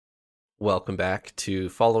Welcome back to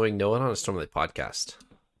Following No One on a Stormlight podcast.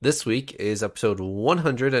 This week is episode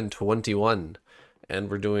 121, and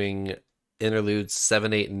we're doing interludes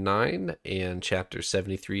 7, 8, and 9, and chapters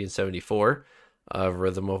 73 and 74 of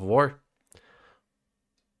Rhythm of War.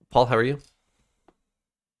 Paul, how are you?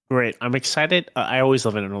 Great. I'm excited. I always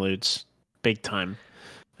love interludes. Big time.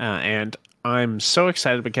 And I'm so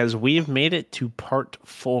excited because we've made it to part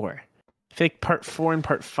 4. I think part 4 and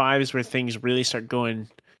part 5 is where things really start going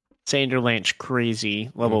Sanderlanche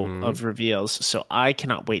crazy level of reveals. So I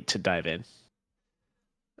cannot wait to dive in.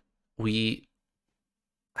 We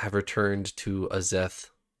have returned to a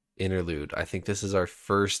Szeth interlude. I think this is our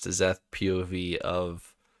first Szeth POV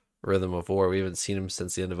of Rhythm of War. We haven't seen him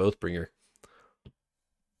since the end of Oathbringer.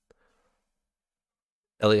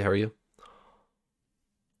 Elliot, how are you?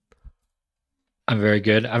 I'm very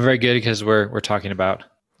good. I'm very good because we're talking about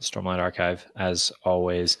the Stormlight Archive as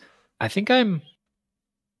always. I think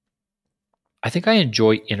I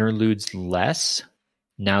enjoy interludes less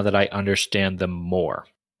now that I understand them more.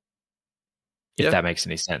 If that makes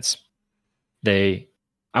any sense.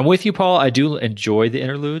 I'm with you, Paul. I do enjoy the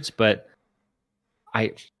interludes, but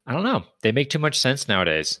I don't know. They make too much sense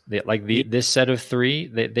nowadays. This set of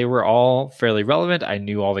 3, they were all fairly relevant. I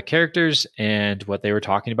knew all the characters and what they were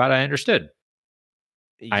talking about. I understood.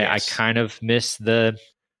 Yes. I kind of miss the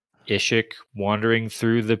Ishik wandering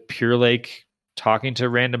through the Pure Lake talking to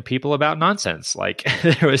random people about nonsense. Like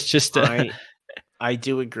there was just I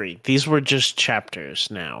do agree. These were just chapters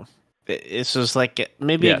now. This was like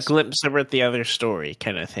maybe a glimpse over at the other story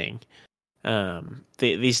kind of thing.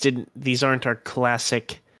 These aren't our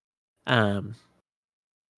classic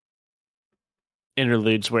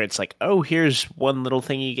interludes where it's like, oh, here's one little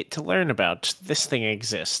thing you get to learn about. This thing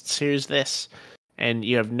exists. Here's this. And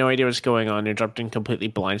you have no idea what's going on. You're dropped in completely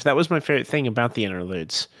blind. That was my favorite thing about the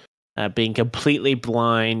interludes. Being completely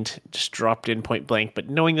blind, just dropped in point blank, but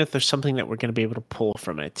knowing that there's something that we're going to be able to pull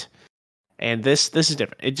from it. And this is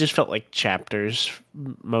different. It just felt like chapters,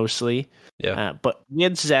 mostly. Yeah. But we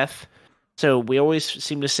had Szeth, so we always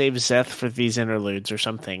seem to save Szeth for these interludes or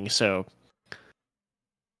something. So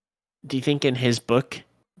do you think in his book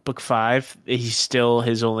 5,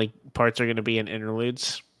 his only parts are going to be in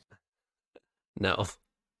interludes? No.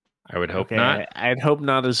 I would hope not. I'd hope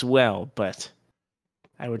not as well, but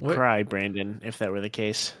I would cry, Brandon, if that were the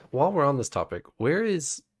case. While we're on this topic,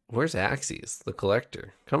 where's Axes, the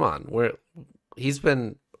collector? Come on, where's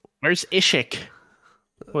Ishik?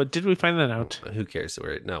 Well, did we find that out? Who cares?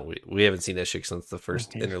 We haven't seen Ishik since the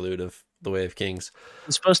first interlude of The Way of Kings.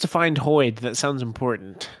 I'm supposed to find Hoid. That sounds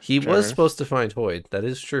important. He was supposed to find Hoid. That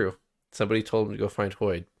is true. Somebody told him to go find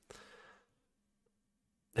Hoid.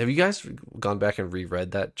 Have you guys gone back and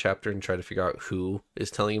reread that chapter and tried to figure out who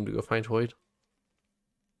is telling him to go find Hoid?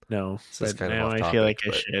 No, so but kind now of off topic, I feel like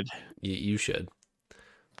I should. You should.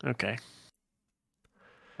 Okay.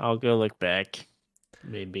 I'll go look back.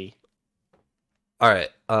 Maybe. All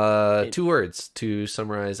right. 2 words to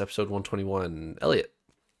summarize episode 121. Elliot.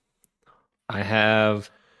 I have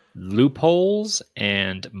loopholes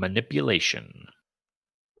and manipulation.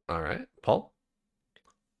 All right. Paul.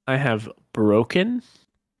 I have broken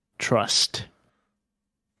trust.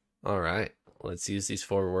 All right. Let's use these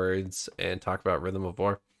 4 words and talk about Rhythm of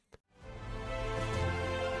War.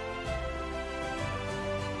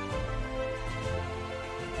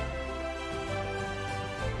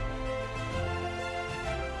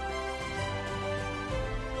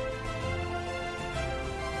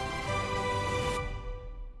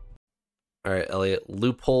 All right, Elliot,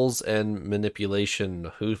 loopholes and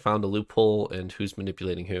manipulation. Who found a loophole and who's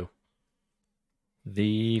manipulating who?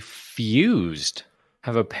 The Fused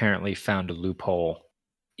have apparently found a loophole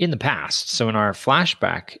in the past. So in our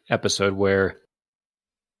flashback episode where,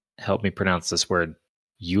 help me pronounce this word,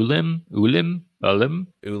 Ulim?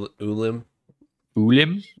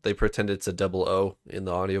 They pretend it's a double O in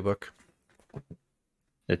the audiobook.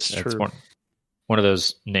 It's one of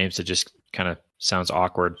those names that just kind of sounds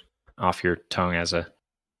awkward off your tongue as a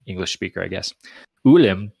English speaker, I guess.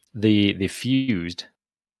 Ulim, the Fused.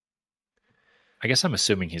 I guess I'm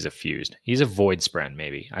assuming he's a Fused. He's a Voidspren,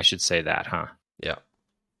 maybe. I should say that, huh? Yeah.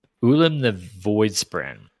 Ulim the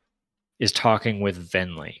Voidspren is talking with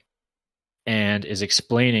Venli and is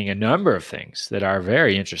explaining a number of things that are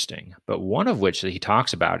very interesting. But one of which that he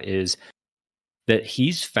talks about is that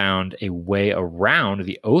he's found a way around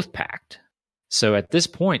the Oath Pact. So at this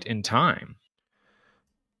point in time,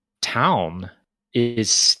 Talm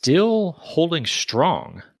is still holding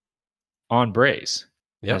strong on Braze.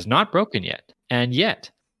 Yep. Has not broken yet. And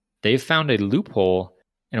yet, they've found a loophole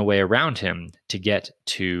and a way around him to get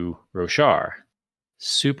to Roshar.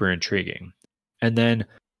 Super intriguing. And then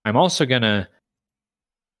I'm also going to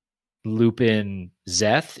loop in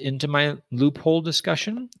Szeth into my loophole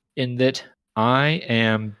discussion in that I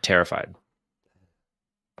am terrified.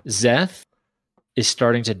 Szeth is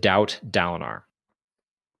starting to doubt Dalinar.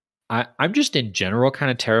 I'm just in general kind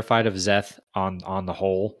of terrified of Szeth on the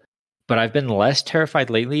whole, but I've been less terrified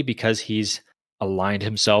lately because he's aligned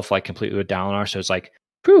himself like completely with Dalinar. So it's like,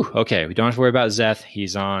 whew, okay, we don't have to worry about Szeth.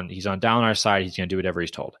 He's on Dalinar's side. He's going to do whatever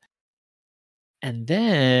he's told. And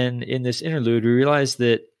then in this interlude, we realize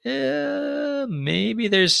that maybe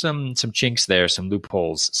there's some chinks there, some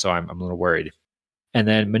loopholes. So I'm a little worried. And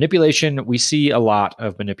then manipulation, we see a lot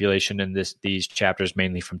of manipulation in these chapters,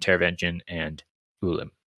 mainly from Taravangian and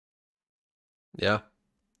Ulim. Yeah.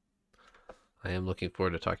 I am looking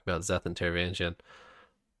forward to talking about Szeth and Taravangian.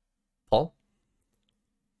 Paul?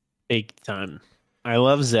 Big time. I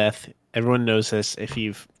love Szeth. Everyone knows this if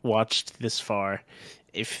you've watched this far.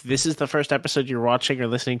 If this is the first episode you're watching or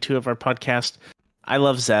listening to of our podcast, I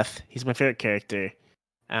love Szeth. He's my favorite character.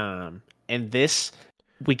 And this,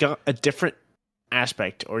 we got a different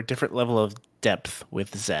aspect or a different level of depth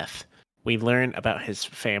with Szeth. We learn about his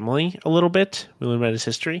family a little bit. We learn about his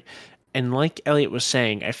history. And like Elliot was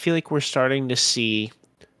saying, I feel like we're starting to see,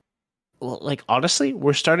 like, honestly,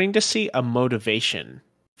 we're starting to see a motivation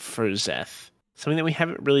for Szeth. Something that we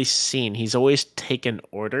haven't really seen. He's always taken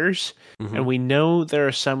orders, and we know there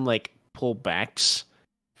are some, like, pullbacks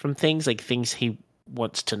from things, like things he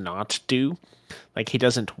wants to not do. Like, he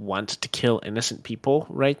doesn't want to kill innocent people,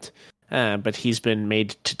 right? But he's been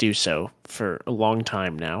made to do so for a long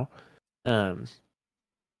time now.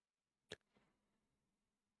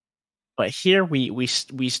 But here we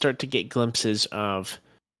start to get glimpses of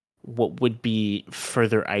what would be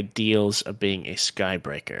further ideals of being a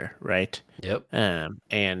Skybreaker, right? Yep.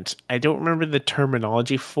 And I don't remember the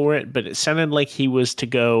terminology for it, but it sounded like he was to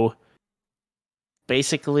go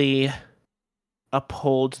basically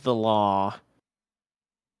uphold the law.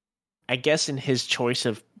 I guess in his choice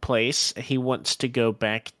of place, he wants to go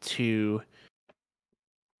back to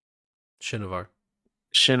Shinovar.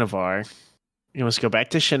 He wants to go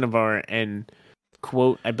back to Shinovar and,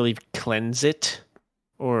 quote, I believe, cleanse it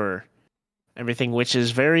or everything, which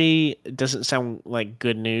is doesn't sound like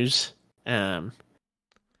good news. And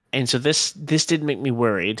so this did make me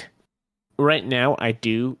worried. Right now, I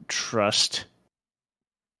do trust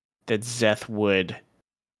that Szeth would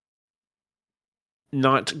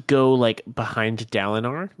not go like behind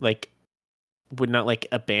Dalinar, like would not like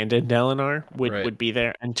abandon Dalinar, would be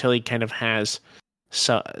there until he kind of has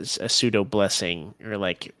a pseudo blessing or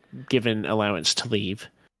like given allowance to leave.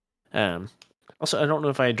 Also, I don't know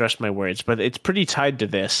if I addressed my words, but it's pretty tied to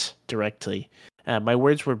this directly. My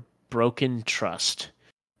words were broken trust.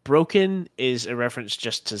 Broken is a reference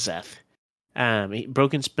just to Szeth.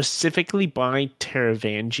 Broken specifically by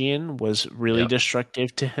Taravangian was really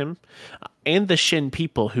destructive to him, and the Shin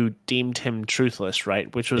people who deemed him truthless,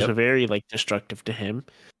 right? Which was a very like destructive to him,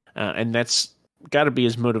 and that's got to be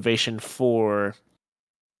his motivation for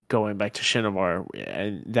going back to Shinovar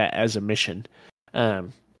and that as a mission.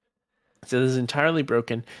 So this is entirely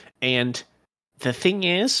broken, and the thing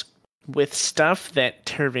is, with stuff that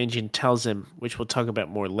Taravangian tells him, which we'll talk about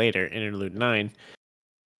more later in Interlude 9,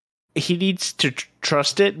 he needs to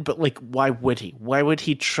trust it, but like, why would he? Why would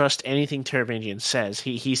he trust anything Taravangian says?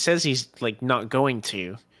 He says he's like not going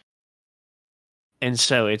to, and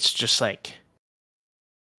so it's just like,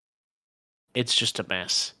 it's just a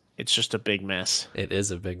mess. It's just a big mess. It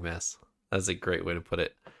is a big mess. That's a great way to put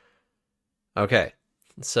it. Okay,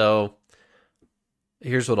 so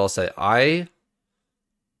here's what I'll say. I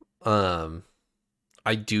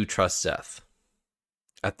do trust Szeth.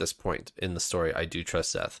 At this point in the story, I do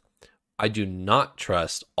trust Szeth. I do not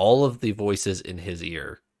trust all of the voices in his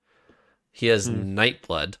ear. He has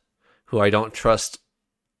Nightblood, who I don't trust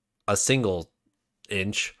a single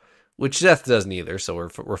inch, which Szeth doesn't either, so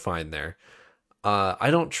we're fine there. I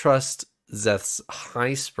don't trust Szeth's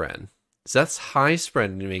High Spren. Szeth's High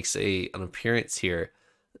Spren makes an appearance here.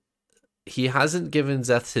 He hasn't given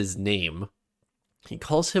Szeth his name. He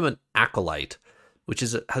calls him an acolyte, which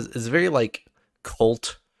is very like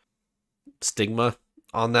cult stigma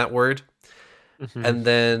on that word. And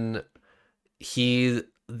then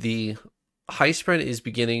the High Spren is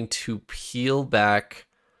beginning to peel back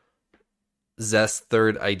Szeth's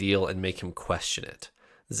third ideal and make him question it.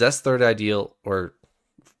 Szeth's third ideal, or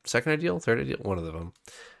second ideal, third ideal, one of them,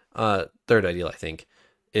 third ideal, I think,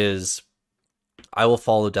 is I will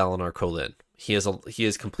follow Dalinar Kholin. He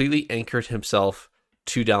has completely anchored himself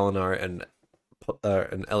to Dalinar, and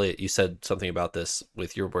Elliot, you said something about this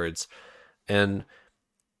with your words. And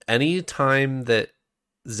any time that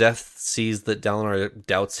Zeth sees that Dalinar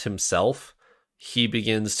doubts himself, he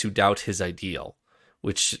begins to doubt his ideal,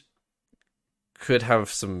 which could have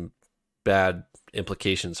some bad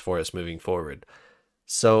implications for us moving forward.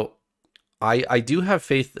 So I do have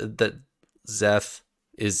faith that Zeth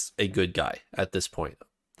is a good guy at this point.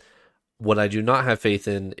 What I do not have faith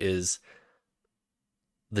in is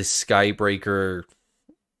the Skybreaker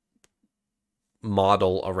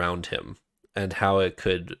model around him and how it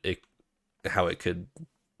could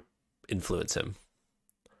influence him.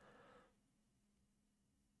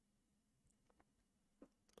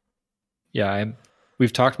 Yeah,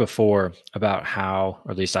 we've talked before about how,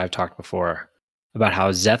 or at least I've talked before, about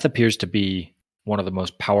how Zeth appears to be one of the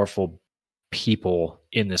most powerful people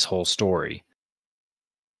in this whole story.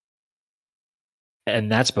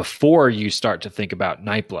 And that's before you start to think about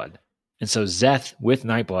Nightblood. And so Zeth with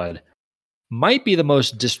Nightblood might be the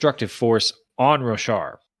most destructive force on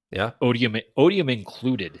Roshar. Yeah. Odium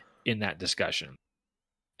included in that discussion.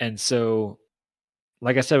 And so,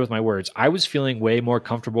 like I said with my words, I was feeling way more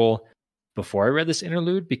comfortable before I read this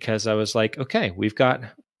interlude because I was like, okay, we've got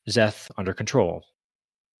Zeth under control.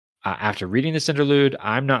 After reading this interlude,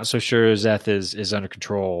 I'm not so sure Zeth is under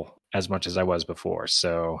control as much as I was before.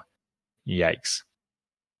 So, yikes.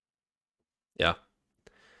 Yeah.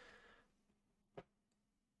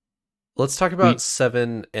 Let's talk about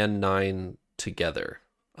 7 and 9 together.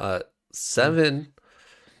 7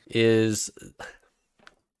 is...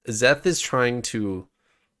 Zeth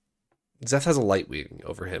has a light wing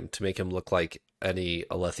over him to make him look like any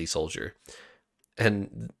Alethi soldier.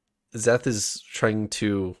 And Zeth is trying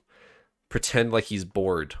to pretend like he's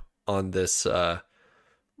bored on this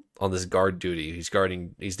guard duty. He's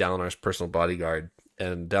Dalinar's personal bodyguard.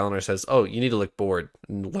 And Dalinar says, "Oh, you need to look bored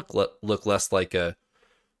and look less like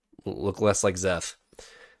Zeth."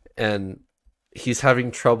 And he's having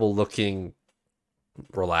trouble looking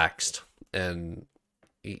relaxed, and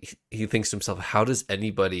he thinks to himself, "How does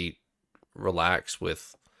anybody relax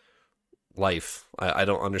with life? I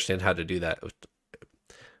don't understand how to do that."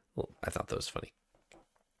 Well, I thought that was funny.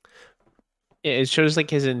 It shows like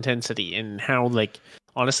his intensity and how like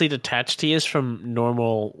honestly detached he is from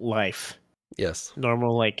normal life. Yes.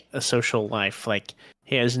 Normal, like a social life. Like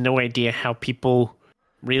he has no idea how people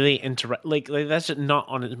really interact. Like that's not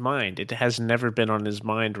on his mind. It has never been on his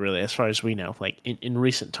mind, really, as far as we know. Like in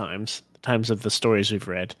recent times of the stories we've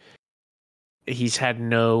read, he's had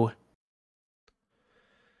no.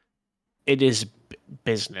 It is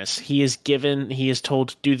business. He is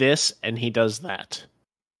told do this, and he does that.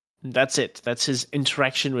 That's it. That's his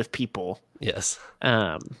interaction with people. Yes.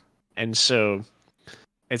 And so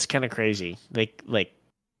it's kind of crazy. Like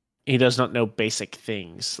he does not know basic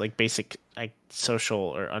things, like basic like social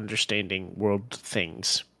or understanding world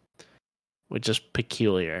things, which is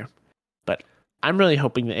peculiar. But I'm really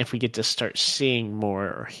hoping that if we get to start seeing more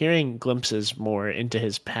or hearing glimpses more into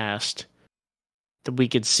his past, that we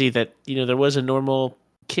could see that, there was a normal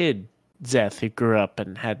kid, Zeth, who grew up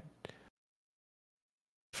and had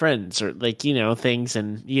friends or things,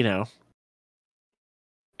 and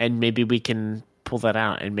and maybe we can pull that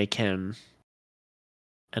out and make him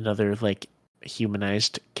another like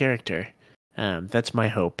humanized character. That's my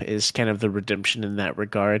hope, is kind of the redemption in that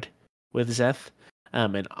regard with Zeth.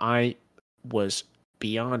 And I was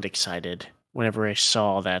beyond excited whenever I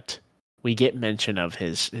saw that we get mention of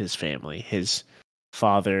his family, his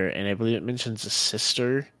father, and I believe it mentions a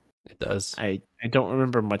sister. It does. I don't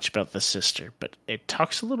remember much about the sister, but it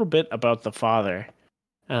talks a little bit about the father.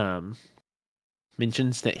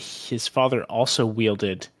 Mentions that his father also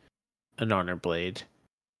wielded an honor blade.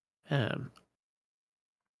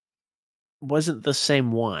 Wasn't the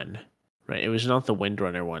same one, right? It was not the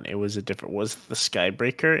Windrunner one. It was a different. Was it the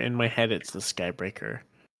Skybreaker? In my head, it's the Skybreaker.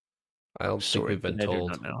 I don't think we've been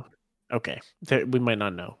told. I do not know. Okay, we might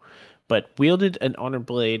not know, but wielded an honor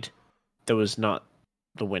blade that was not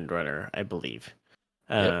the Windrunner, I believe.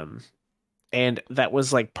 Yep. And that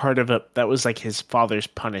was like that was like his father's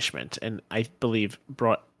punishment, and I believe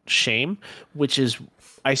brought shame, which is,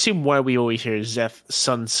 I assume, why we always hear Zeth's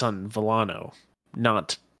son Vellano,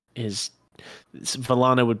 not his.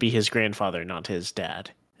 Vellano would be his grandfather, not his dad.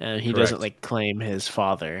 He Correct. Doesn't like claim his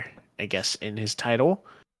father, I guess, in his title,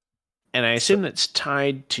 and I assume that's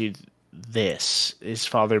tied to this. His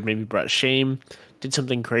father maybe brought shame, did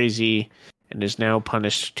something crazy, and is now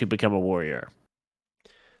punished to become a warrior.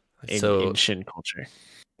 In Shin culture.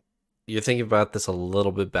 You're thinking about this a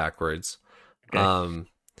little bit backwards. Okay.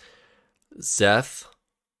 Zeth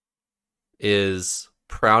is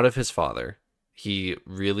proud of his father. He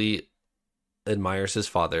really admires his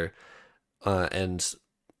father. And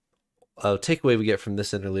a takeaway we get from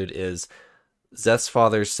this interlude is Zeth's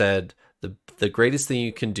father said the greatest thing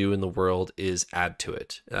you can do in the world is add to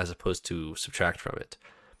it as opposed to subtract from it.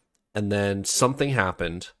 And then something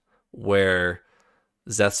happened where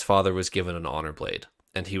Zeth's father was given an honor blade,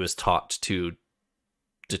 and he was taught to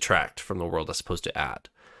detract from the world as opposed to add.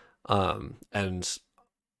 And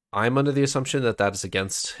I'm under the assumption that that is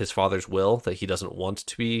against his father's will, that he doesn't want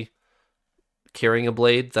to be carrying a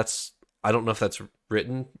blade. I don't know if that's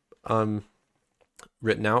written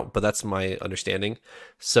out, but that's my understanding.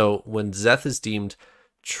 So when Zeth is deemed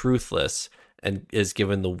truthless and is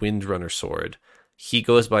given the Windrunner sword, he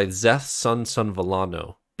goes by Zeth Son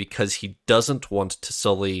Vallano because he doesn't want to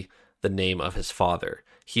sully the name of his father.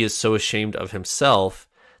 He is so ashamed of himself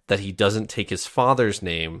that he doesn't take his father's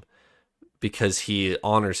name because he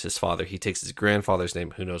honors his father. He takes his grandfather's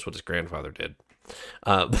name. Who knows what his grandfather did?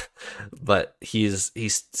 But he's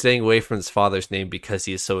staying away from his father's name because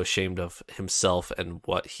he is so ashamed of himself and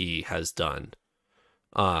what he has done.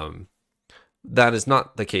 That is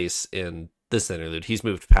not the case in this interlude. He's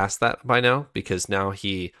moved past that by now, because now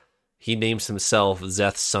he names himself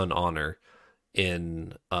Zeth's son Honor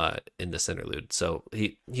in this interlude. So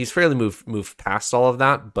he's fairly moved past all of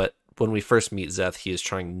that. But when we first meet Zeth, he is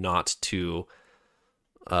trying not to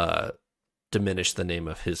diminish the name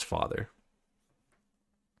of his father.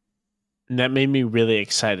 And that made me really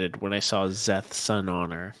excited when I saw Zeth's son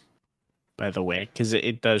Honor, by the way, because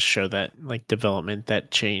it does show that like development,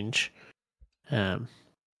 that change. So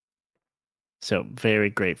very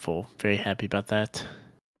grateful, very happy about that.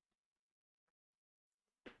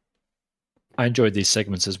 I enjoyed these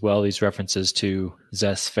segments as well, these references to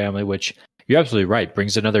Zeth's family, which you're absolutely right,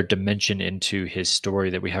 brings another dimension into his story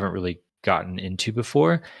that we haven't really gotten into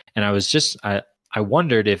before. And I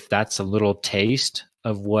wondered if that's a little taste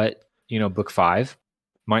of what, book 5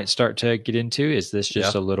 might start to get into. Is this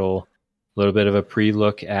just a little bit of a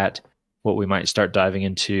pre-look at what we might start diving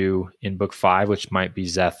into in book 5, which might be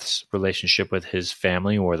Zeth's relationship with his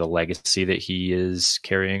family or the legacy that he is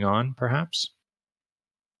carrying on, perhaps?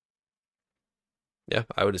 Yeah,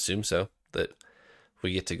 I would assume so. That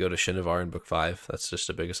we get to go to Shinovar in book 5. That's just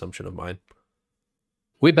a big assumption of mine.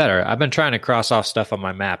 We better. I've been trying to cross off stuff on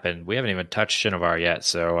my map, and we haven't even touched Shinovar yet.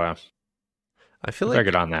 So I feel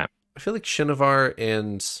like on that. I feel like Shinovar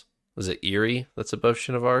and was it Erie that's above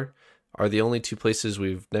Shinovar are the only two places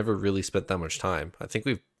we've never really spent that much time. I think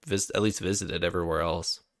we've at least visited everywhere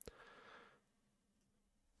else.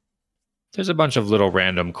 There's a bunch of little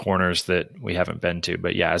random corners that we haven't been to,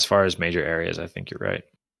 but yeah, as far as major areas, I think you're right.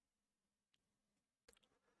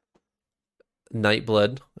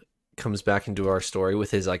 Nightblood comes back into our story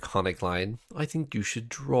with his iconic line, "I think you should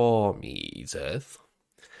draw me, Zeth."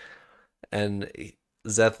 And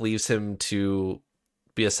Zeth leaves him to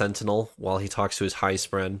be a sentinel while he talks to his high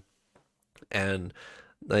spren. And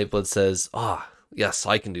Nightblood says, yes,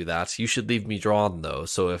 I can do that. You should leave me drawn, though,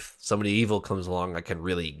 so if somebody evil comes along, I can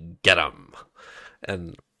really get him.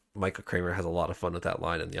 And Michael Kramer has a lot of fun with that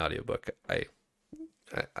line in the audiobook. I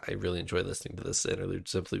really enjoy listening to this interlude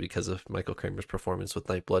simply because of Michael Kramer's performance with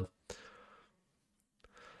Nightblood.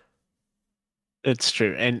 It's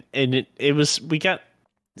true. And it was, we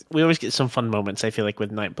always get some fun moments, I feel like,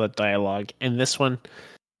 with Nightblood dialogue. And this one,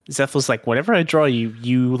 Zeth was like, whenever I draw you,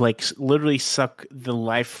 you like literally suck the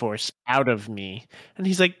life force out of me. And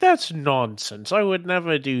he's like, that's nonsense. I would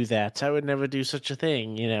never do that. I would never do such a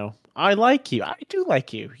thing. I like you. I do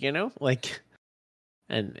like you, like,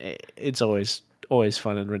 and it's always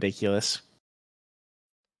fun and ridiculous.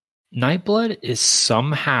 Nightblood is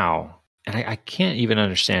somehow, and I can't even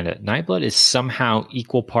understand it. Nightblood is somehow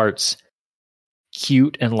equal parts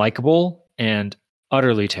cute and likable and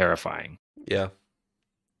utterly terrifying. Yeah.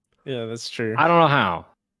 Yeah, that's true. I don't know how.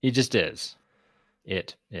 He just is.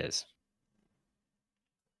 It is.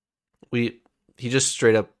 He just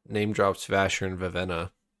straight up name drops Vasher and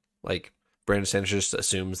Vivenna. Like, Brandon Sanders just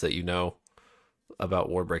assumes that you know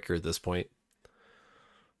about Warbreaker at this point.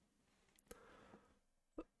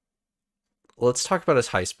 Let's talk about his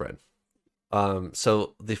high spread.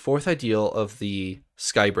 So the fourth ideal of the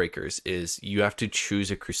Skybreakers is you have to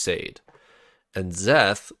choose a crusade. And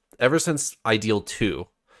Zeth, ever since Ideal 2,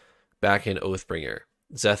 back in Oathbringer,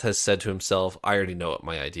 Zeth has said to himself, I already know what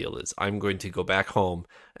my ideal is. I'm going to go back home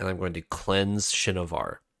and I'm going to cleanse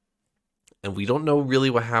Shinovar. And we don't know really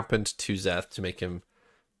what happened to Zeth to make him,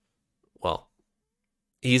 well,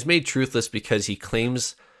 he's made truthless because he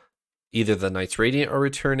claims either the Knights Radiant are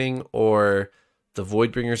returning or the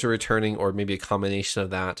Voidbringers are returning, or maybe a combination of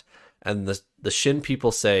that. And the Shin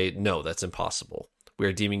people say, no, that's impossible. We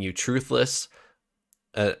are deeming you truthless.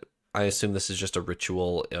 I assume this is just a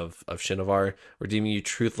ritual of Shinovar. We're deeming you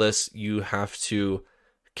truthless. You have to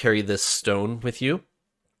carry this stone with you,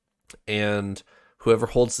 and whoever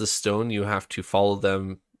holds this stone, you have to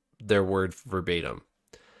follow their word verbatim.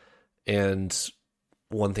 And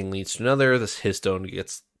one thing leads to another. His stone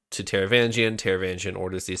gets to Taravangian. Taravangian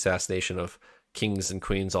orders the assassination of kings and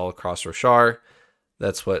queens all across Roshar.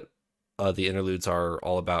 That's what the interludes are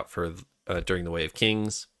all about for during the Way of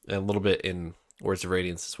Kings, and a little bit in Words of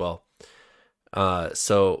Radiance as well.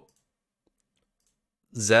 So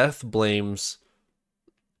Szeth blames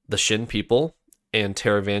the Shin people and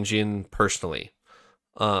Taravangian personally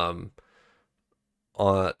for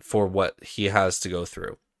what he has to go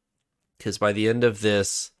through. Because by the end of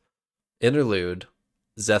this interlude,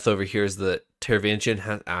 Szeth overhears that Taravangian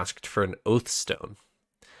has asked for an oath stone,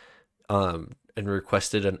 and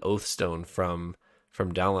requested an oath stone from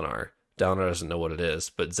Dalinar. Dalinar doesn't know what it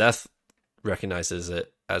is, but Szeth recognizes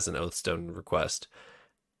it as an oath stone request.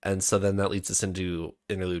 And so then that leads us into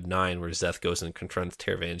interlude 9, where Szeth goes and confronts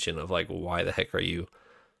Taravangian of like, why the heck are you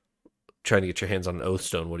trying to get your hands on an oath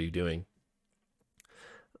stone? What are you doing?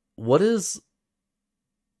 What does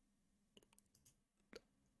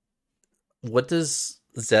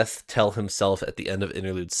Szeth tell himself at the end of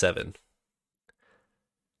interlude 7?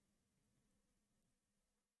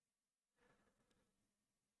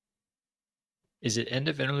 Is it end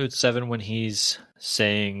of interlude 7 when he's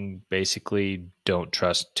saying basically, don't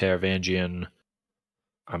trust Taravangian,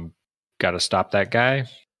 I'm gotta stop that guy?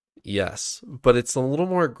 Yes, but it's a little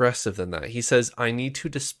more aggressive than that. He says, I need to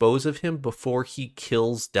dispose of him before he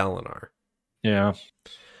kills Dalinar. Yeah.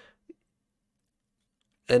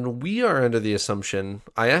 And we are under the assumption,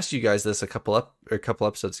 I asked you guys this a couple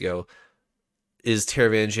episodes ago, is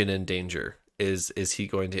Taravangian in danger? Is he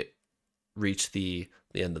going to reach the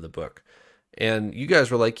end of the book? And you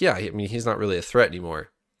guys were like, yeah, I mean, he's not really a threat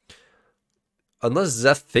anymore. Unless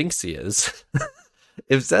Szeth thinks he is.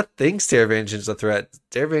 If Szeth thinks Taravangian's a threat,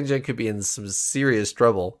 Taravangian could be in some serious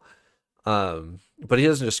trouble. But he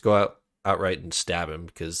doesn't just go outright and stab him,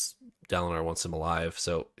 because Dalinar wants him alive.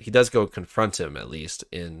 So he does go confront him, at least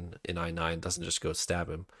in I-9, doesn't just go stab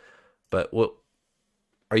him. But what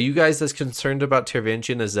are you guys as concerned about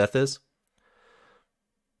Taravangian as Szeth is?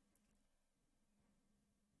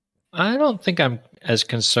 I don't think I'm as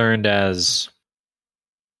concerned as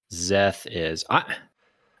Szeth is. A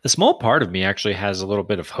small part of me actually has a little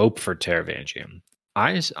bit of hope for Taravangian.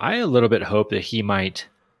 I a little bit hope that he might,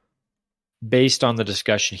 based on the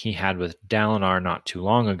discussion he had with Dalinar not too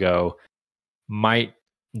long ago,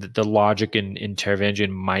 the logic in Taravangian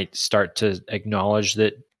might start to acknowledge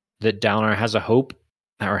that Dalinar has a hope,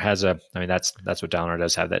 or that's what Dalinar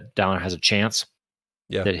does have, that Dalinar has a chance,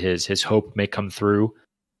 that his hope may come through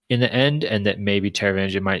in the end, and that maybe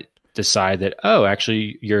Taravangian might decide that, oh,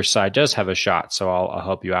 actually your side does have a shot, so I'll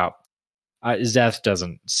help you out. Szeth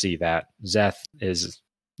doesn't see that. Szeth is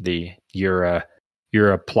you're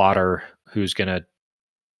a plotter who's going to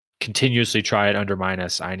continuously try and undermine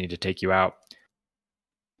us. I need to take you out.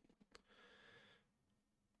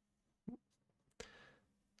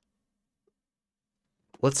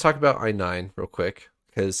 Let's talk about I-9 real quick,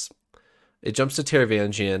 because it jumps to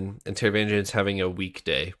Taravangian, and Taravangian's having a weak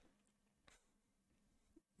day.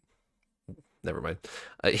 Never mind.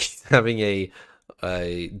 He's having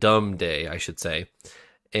a dumb day, I should say.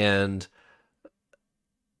 And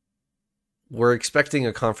we're expecting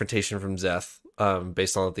a confrontation from Szeth,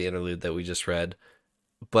 based on the interlude that we just read.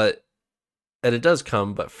 And it does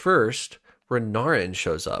come, but first, Renarin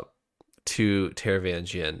shows up to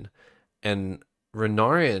Taravangian. And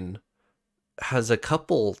Renarin has a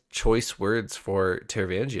couple choice words for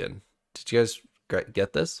Taravangian. Did you guys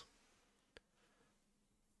get this?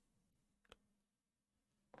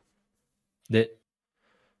 That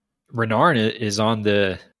Renarin is on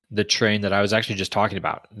the train that I was actually just talking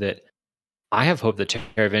about. That I have hope that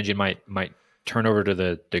Taravangian might turn over to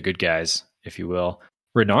the good guys, if you will.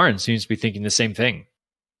 Renarin seems to be thinking the same thing.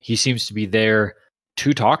 He seems to be there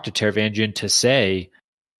to talk to Taravangian, to say,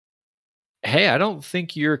 hey, I don't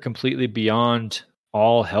think you're completely beyond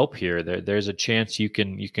all help here. There's a chance you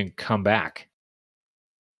can come back.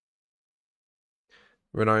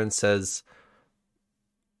 Renarin says,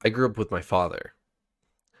 I grew up with my father,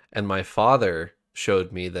 and my father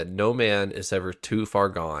showed me that no man is ever too far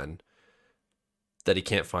gone that he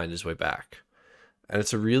can't find his way back. And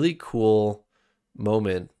it's a really cool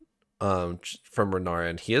moment from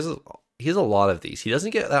Renarin. He has a lot of these. He doesn't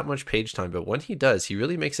get that much page time, but when he does, he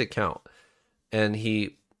really makes it count. And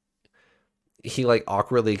he like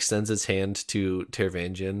awkwardly extends his hand to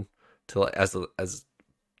Taravangian as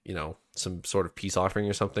you know, some sort of peace offering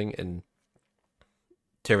or something, and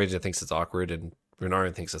Taravangian thinks it's awkward, and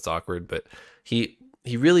Renarin thinks it's awkward, but he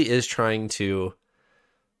really is trying to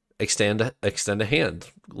extend a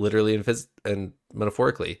hand, literally and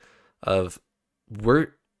metaphorically, of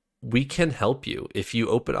we can help you if you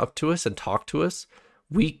open up to us and talk to us.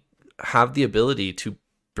 We have the ability to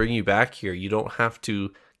bring you back here. You don't have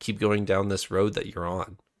to keep going down this road that you're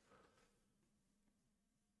on.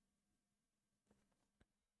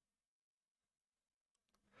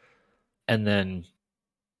 And then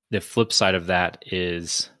the flip side of that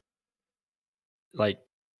is, like,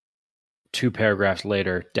 2 paragraphs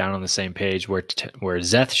later, down on the same page, where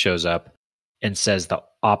Szeth shows up and says the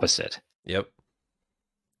opposite. Yep.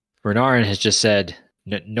 Renarin has just said,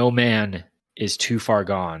 no man is too far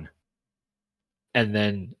gone. And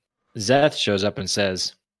then Szeth shows up and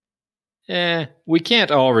says, we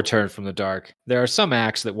can't all return from the dark. There are some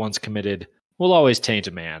acts that once committed will always taint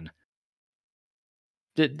a man.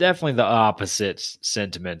 Definitely the opposite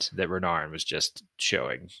sentiment that Renarin was just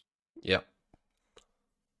showing. Yep.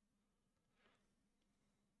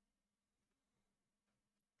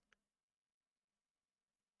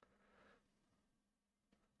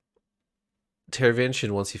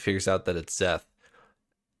 Teravangian, once he figures out that it's Szeth,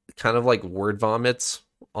 kind of like word vomits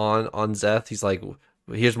on Szeth. He's like,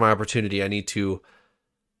 here's my opportunity. I need to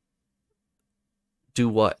do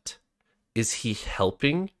what? Is he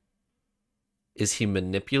helping? Is he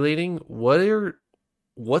manipulating?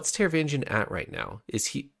 What's Teravangian at right now?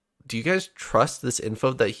 Do you guys trust this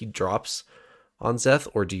info that he drops on Szeth,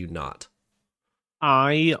 or do you not?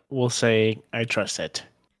 I will say I trust it.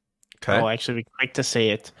 Okay. I'll actually be quick to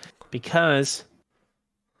say it, because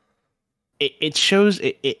it shows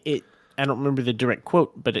it. I don't remember the direct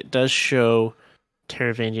quote, but it does show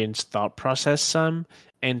Teravangian's thought process some,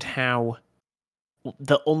 and how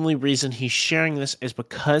the only reason he's sharing this is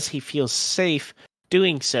because he feels safe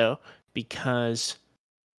doing so, because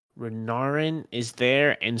Renarin is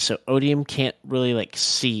there, and so Odium can't really like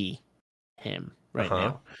see him right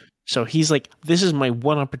now. So he's like, this is my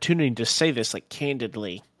one opportunity to say this like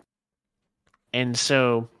candidly. And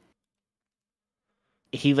so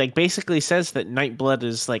he like basically says that Nightblood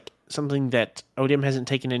is like something that Odium hasn't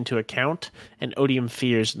taken into account, and Odium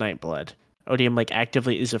fears Nightblood. Odium like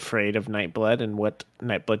actively is afraid of Nightblood and what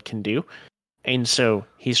Nightblood can do. And so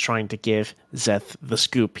he's trying to give Szeth the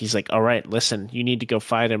scoop. He's like, all right, listen, you need to go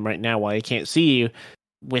fight him right now while he can't see you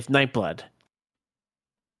with Nightblood.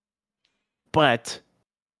 But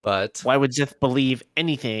why would Szeth believe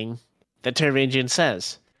anything that Teravangian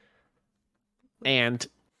says? And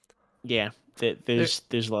yeah, there's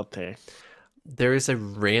a lot there. There is a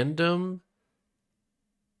random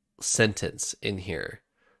sentence in here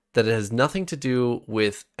that it has nothing to do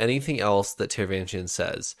with anything else that Teravangian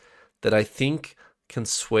says, that I think can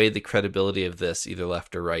sway the credibility of this either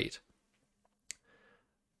left or right.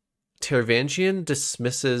 Teravangian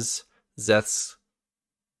dismisses Szeth's...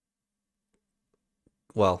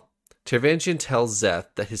 Well, Teravangian tells Szeth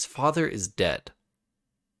that his father is dead.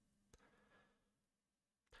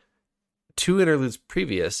 2 interludes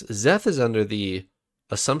previous, Szeth is under the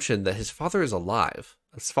assumption that his father is alive.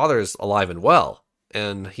 His father is alive and well,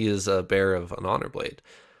 and he is a bearer of an honor blade.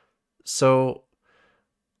 So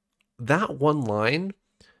that one line,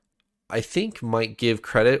 I think, might give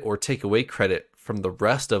credit or take away credit from the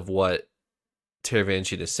rest of what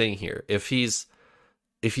Teravangian is saying here. If he's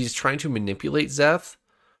trying to manipulate Szeth,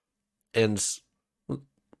 and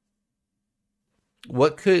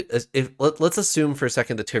let's assume for a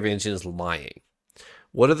second that Teravangian is lying.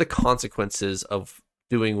 What are the consequences of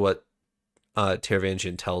doing what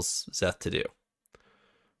Teravangian tells Szeth to do?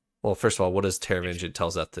 Well, first of all, what does Teravangian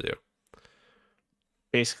tell Szeth to do?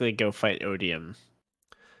 Basically, go fight Odium.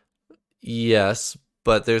 Yes,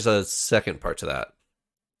 but there's a second part to that.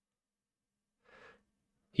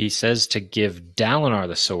 He says to give Dalinar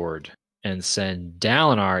the sword and send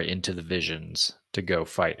Dalinar into the visions to go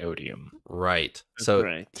fight Odium. Right.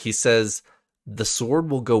 So He says the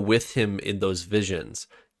sword will go with him in those visions.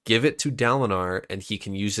 Give it to Dalinar, and he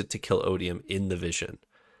can use it to kill Odium in the vision.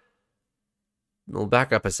 We'll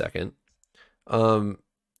back up a second.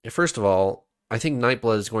 First of all, I think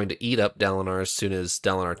Nightblood is going to eat up Dalinar as soon as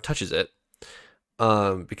Dalinar touches it,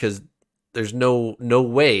 because there's no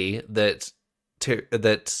way that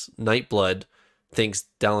Nightblood thinks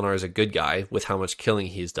Dalinar is a good guy with how much killing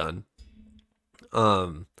he's done.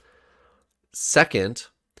 Second,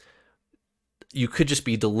 you could just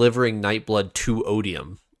be delivering Nightblood to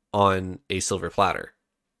Odium on a silver platter.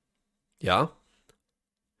 Yeah?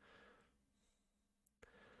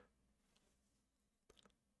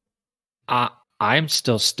 I'm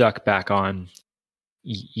still stuck back on,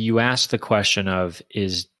 you asked the question of,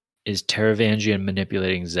 is Teravangian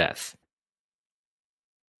manipulating Szeth?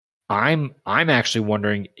 I'm actually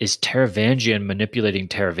wondering, is Taravangian manipulating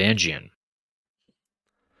Taravangian?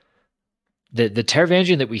 The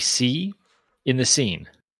Taravangian that we see in the scene.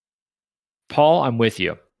 Paul, I'm with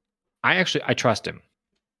you. I trust him.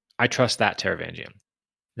 I trust that Taravangian.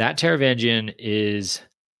 That Taravangian is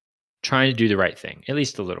trying to do the right thing, at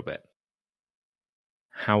least a little bit.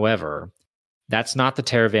 However, that's not the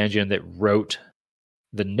Taravangian that wrote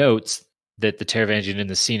the notes that the Taravangian in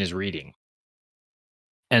the scene is reading.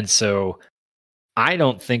 And so I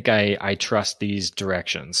don't think I trust these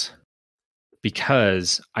directions,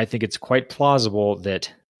 because I think it's quite plausible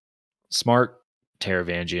that smart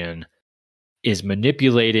Taravangian is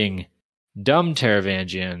manipulating dumb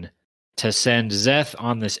Taravangian to send Szeth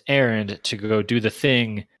on this errand to go do the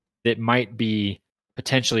thing that might be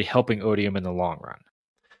potentially helping Odium in the long run.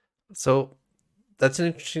 So that's an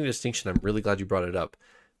interesting distinction. I'm really glad you brought it up,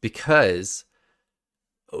 because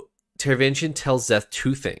Taravangian tells Szeth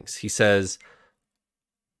two things. He says,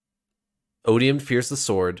 Odium fears the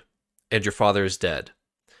sword, and your father is dead.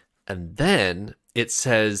 And then it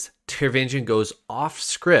says Taravangian goes off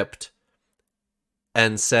script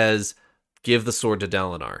and says, give the sword to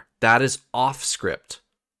Dalinar. That is off script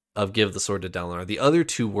of give the sword to Dalinar. The other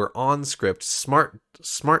two were on script. Smart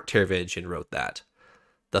Taravangian wrote that.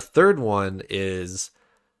 The third one is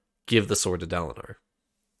give the sword to Dalinar.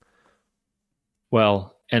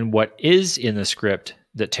 Well, and what is in the script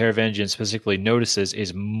that Taravangian specifically notices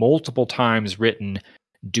is multiple times written,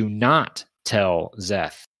 do not tell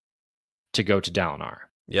Szeth to go to Dalinar.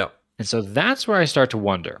 Yep. And so that's where I start to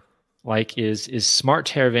wonder, like, is smart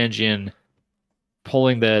Taravangian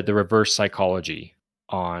pulling the reverse psychology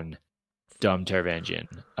on dumb Taravangian?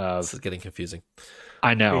 This is getting confusing.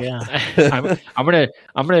 I know. Yeah. I'm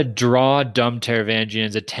gonna draw dumb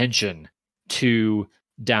Taravangian's attention to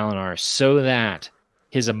Dalinar so that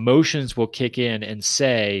his emotions will kick in and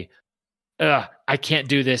say, I can't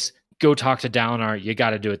do this. Go talk to Dalinar. You got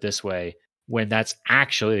to do it this way. When that's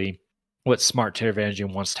actually what smart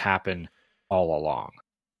Taravangian wants to happen all along.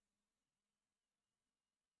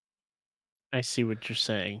 I see what you're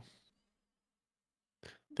saying.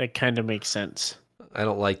 That kind of makes sense. I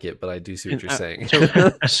don't like it, but I do see what you're saying.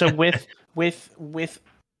 So with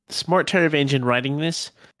smart Taravangian writing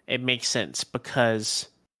this, it makes sense because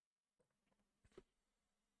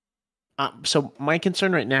so my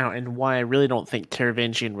concern right now, and why I really don't think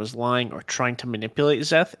Taravangian was lying or trying to manipulate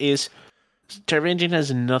Szeth, is Taravangian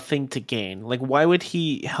has nothing to gain. Like, why would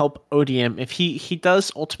he help Odium if he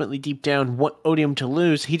does ultimately deep down want Odium to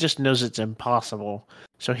lose? He just knows it's impossible.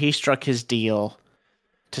 So he struck his deal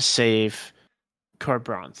to save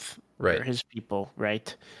Kharbranth, right, or his people,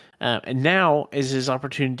 right? And now is his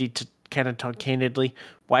opportunity to kind of talk candidly.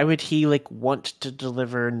 Why would he want to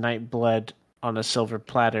deliver Nightblood on a silver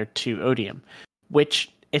platter to Odium?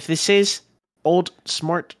 Which, if this is old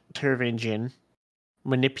smart Taravangian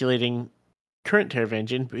manipulating current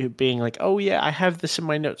Taravangian, being like, oh yeah, I have this in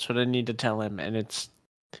my notes, what I need to tell him, and it's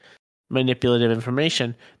manipulative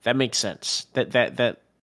information, that makes sense. That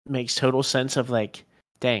makes total sense of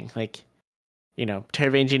dang,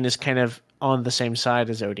 Taravangian is kind of on the same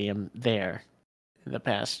side as Odium there in the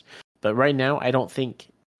past. But right now, I don't think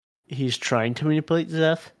he's trying to manipulate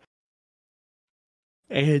Szeth.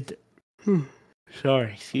 And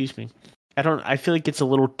sorry, excuse me. I feel like it's a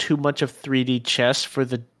little too much of 3D chess for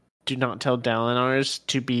the do not tell Dalinars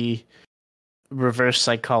to be reverse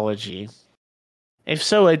psychology. If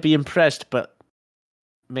so, I'd be impressed, but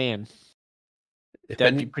man,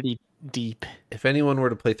 that'd be pretty deep. If anyone were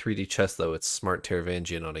to play 3D chess, though, it's smart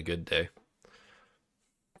Taravangian on a good day.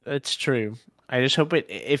 That's true. I just hope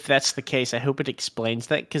if that's the case, I hope it explains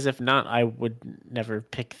that, because if not, I would never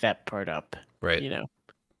pick that part up. Right.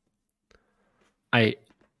 I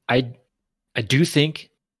do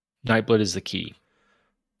think Nightblood is the key.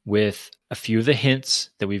 With a few of the hints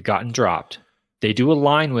that we've gotten dropped, they do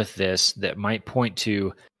align with this that might point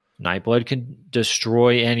to Nightblood can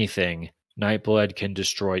destroy anything. Nightblood can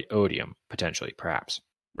destroy Odium, potentially, perhaps.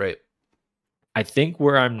 Right. I think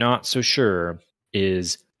where I'm not so sure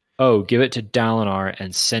is, give it to Dalinar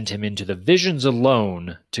and send him into the visions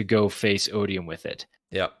alone to go face Odium with it.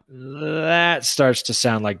 Yep. That starts to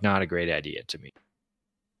sound like not a great idea to me.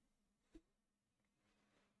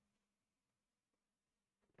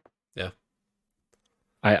 Yeah.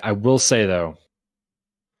 I will say, though,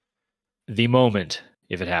 the moment,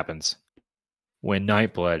 if it happens, when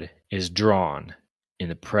Nightblood is drawn in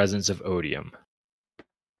the presence of Odium,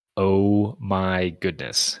 oh my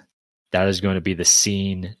goodness, that is going to be the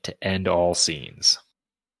scene to end all scenes.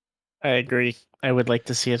 I agree. I would like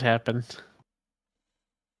to see it happen.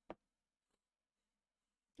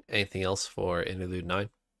 Anything else for Interlude 9?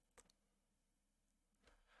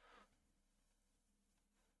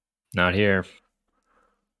 Not here.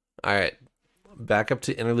 All right, back up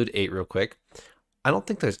to interlude 8 real quick. I don't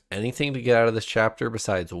think there's anything to get out of this chapter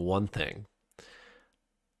besides one thing.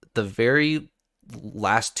 The very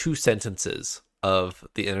last two sentences of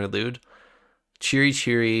the interlude, Chiri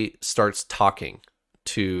Chiri starts talking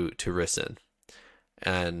to Rissyn,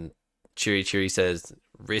 and Chiri Chiri says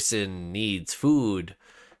Rissyn needs food,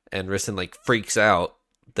 and Rissyn like freaks out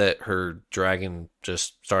that her dragon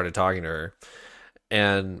just started talking to her,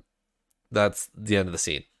 and that's the end of the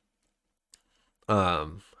scene.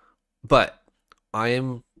 But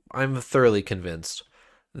I'm thoroughly convinced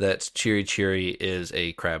that Chiri Chiri is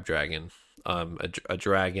a crab dragon, a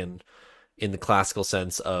dragon in the classical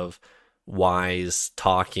sense of wise,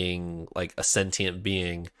 talking, like a sentient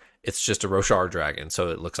being. It's just a Roshar dragon, so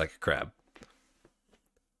it looks like a crab.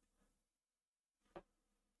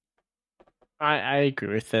 I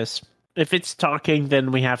agree with this. If it's talking,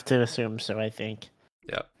 then we have to assume so, I think.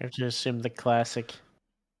 Yeah. We have to assume the classic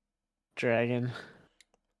dragon.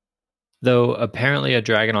 Though apparently a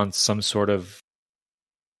dragon on some sort of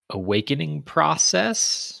awakening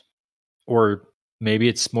process, or maybe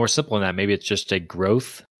it's more simple than that. Maybe it's just a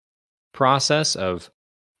growth process of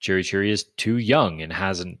Chiri Chiri is too young and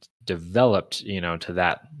hasn't developed, to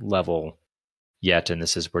that level yet. And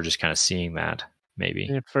we're just kind of seeing that, maybe.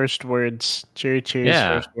 Yeah, first words, Chiri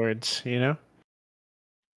Chiri's first words,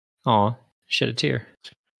 Aw, shed a tear.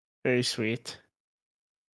 Very sweet.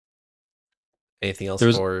 Anything else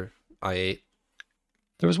for I-8?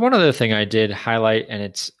 There was one other thing I did highlight,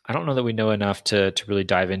 and I don't know that we know enough to really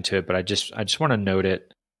dive into it, but I just want to note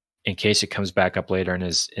it in case it comes back up later and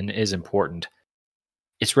is important.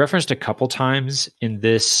 It's referenced a couple times in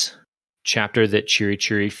this chapter that Chiri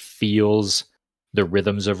Chiri feels the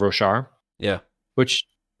rhythms of Roshar. Yeah. Which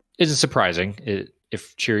isn't surprising.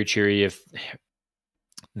 If Chiri Chiri, if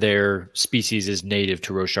their species is native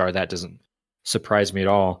to Roshar, that doesn't surprise me at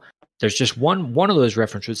all. There's just one of those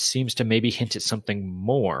references seems to maybe hint at something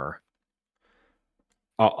more.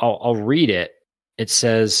 I'll read it. It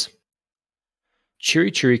says,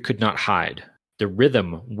 Chiri Chiri could not hide. The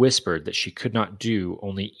rhythm whispered that she could not do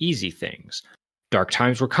only easy things. Dark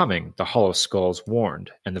times were coming, the hollow skulls warned,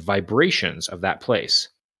 and the vibrations of that place.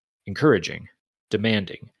 Encouraging,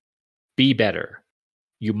 demanding. Be better.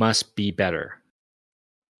 You must be better.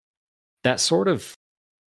 That sort of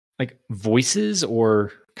like voices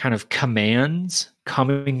or kind of commands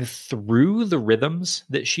coming through the rhythms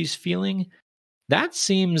that she's feeling, that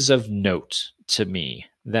seems of note to me.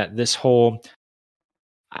 That this whole,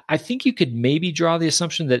 I think you could maybe draw the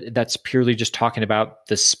assumption that that's purely just talking about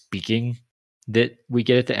the speaking that we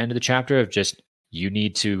get at the end of the chapter of just, you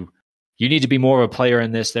need to be more of a player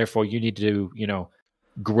in this, therefore you need to,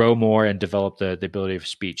 grow more and develop the ability of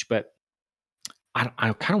speech. But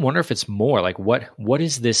I kind of wonder if it's more like what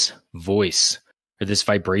is this voice or this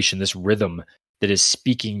vibration, this rhythm that is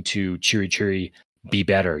speaking to Chiri Chiri, be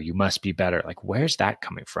better, you must be better. Like, where's that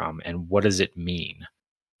coming from and what does it mean?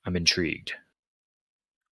 I'm intrigued.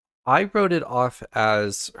 I wrote it off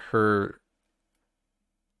as her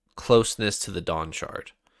closeness to the Dawn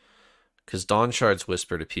Shard. Because Dawn Shards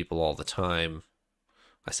whisper to people all the time.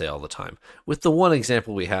 I say all the time. With the one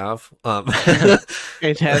example we have.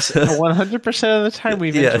 It has 100% of the time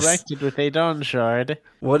we've interacted with a Dawn Shard.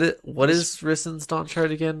 What is Rissyn's Dawn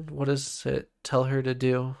Shard again? What does it tell her to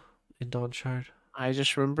do in Dawn Shard? I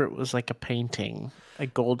just remember it was like a painting. A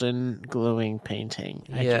golden glowing painting.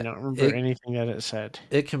 I do not remember anything that it said.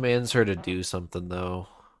 It commands her to do something, though.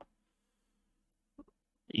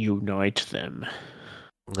 Unite them.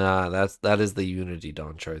 Nah, that is the Unity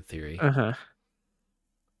Dawn Shard theory. Uh-huh.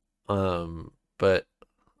 But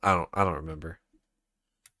I don't remember.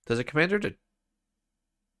 Does it command her to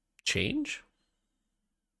change?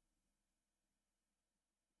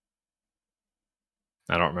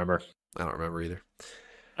 I don't remember. I don't remember either.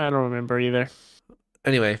 I don't remember either.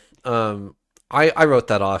 Anyway, I wrote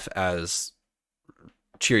that off as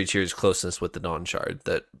Chiri Chiri's closeness with the Dawn Shard.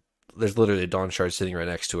 That there's literally a Dawn Shard sitting right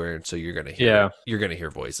next to her, and so you're gonna hear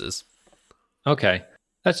voices. Okay,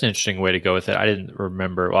 that's an interesting way to go with it. I didn't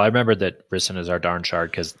remember. Well, I remember that Rissyn is our Dawn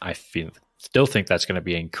Shard because I still think that's going to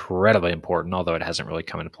be incredibly important, although it hasn't really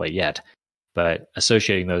come into play yet. But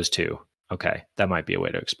associating those two, okay, that might be a way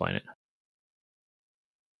to explain it.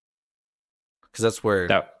 Because that's where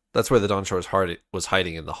the Dawn Shard was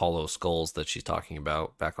hiding in the hollow skulls that she's talking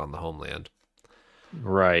about back on the homeland.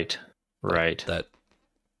 Right. That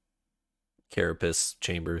carapace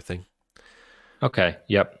chamber thing. Okay,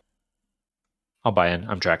 yep. I'll buy in.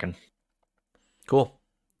 I'm tracking. Cool.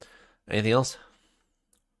 Anything else?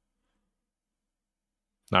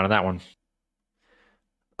 Not on that one.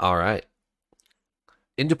 All right.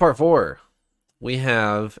 into part 4. We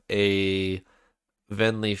have a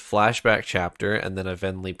Venli flashback chapter and then a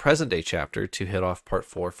Venli present day chapter to hit off part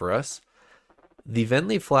 4 for us. The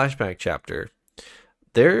Venli flashback chapter,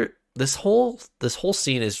 this whole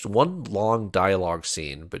scene is one long dialogue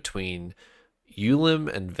scene between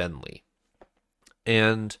Ulim and Venli.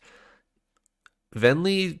 And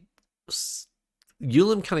Ulim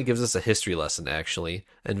kind of gives us a history lesson, actually,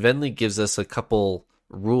 and Venli gives us a couple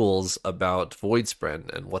rules about Voidspren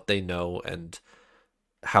and what they know and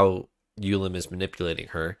how Ulim is manipulating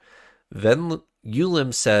her.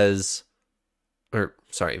 Venli says that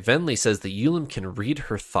Ulim can read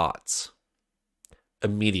her thoughts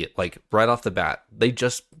immediate, like right off the bat. They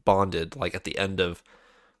just bonded like at the end of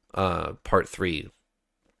part 3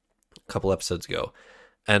 a couple episodes ago,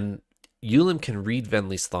 and Ulim can read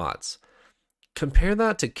Venli's thoughts. Compare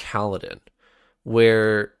that to Kaladin,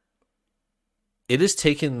 where it has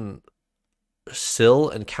taken Syl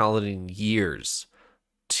and Kaladin years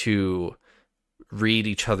to read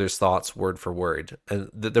each other's thoughts word for word. And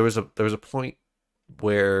there was a point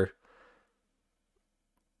where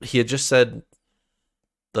he had just said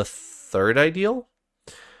the third ideal,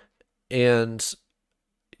 and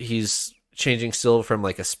he's changing Syl from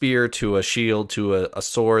like a spear to a shield to a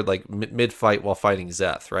sword, like mid fight while fighting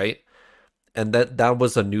Szeth, right? And that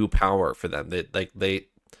was a new power for them.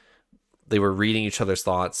 They were reading each other's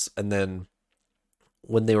thoughts, and then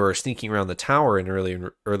when they were sneaking around the tower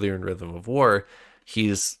earlier in Rhythm of War,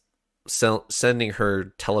 he's sending her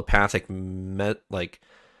telepathic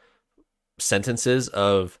sentences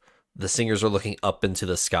of the singers are looking up into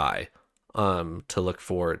the sky to look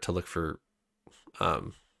for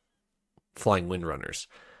flying windrunners,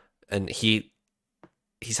 and he's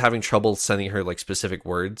having trouble sending her like specific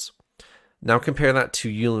words. Now compare that to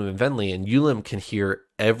Ulim and Venli, and Ulim can hear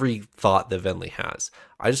every thought that Venli has.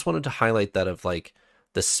 I just wanted to highlight that of like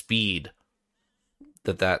the speed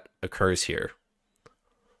that occurs here.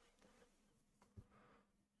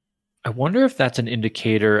 I wonder if that's an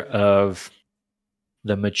indicator of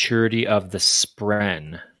the maturity of the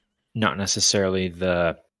spren, not necessarily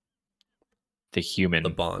the human, the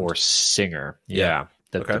bond or singer. Yeah.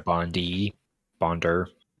 The bonder.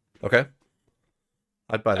 Okay.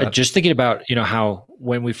 I'd buy that. Just thinking about, how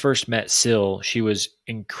when we first met Syl, she was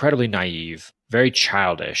incredibly naive, very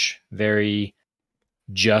childish, very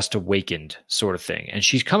just awakened sort of thing. And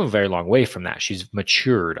she's come a very long way from that. She's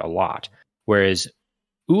matured a lot. Whereas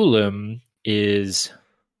Ulim is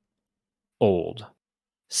old.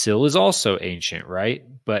 Syl is also ancient, right?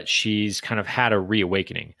 But she's kind of had a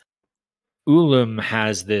reawakening. Ulim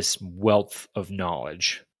has this wealth of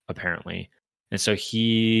knowledge, apparently. And so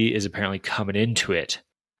he is apparently coming into it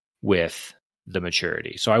with the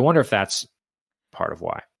maturity. So I wonder if that's part of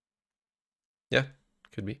why. Yeah,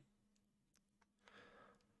 could be.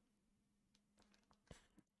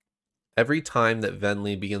 Every time that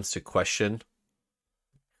Venli begins to question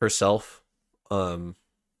herself, in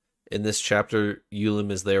this chapter,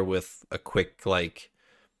 Ulim is there with a quick, like,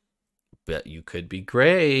 bet you could be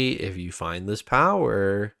great if you find this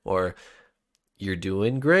power, or you're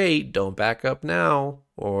doing great, don't back up now,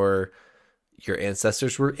 or your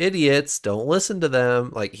ancestors were idiots, don't listen to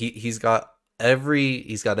them. Like he's got every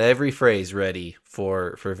phrase ready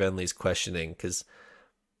for Venli's questioning, because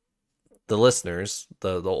the listeners,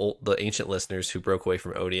 the ancient listeners who broke away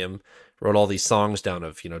from Odium, wrote all these songs down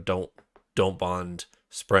of, don't bond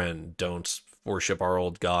Spren, don't worship our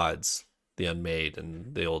old gods, the Unmade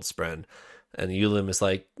and the old Spren. And Ulim is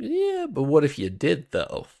like, yeah, but what if you did,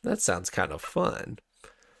 though? That sounds kind of fun.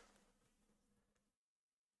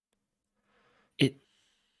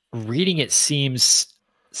 Reading it seems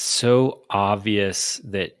so obvious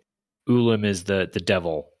that Ulim is the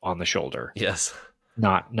devil on the shoulder. Yes.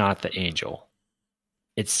 Not the angel.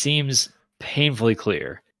 It seems painfully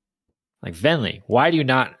clear. Like, Venli, why do you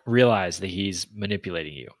not realize that he's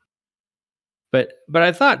manipulating you? But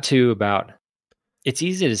I thought too about, it's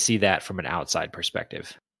easy to see that from an outside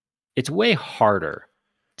perspective. It's way harder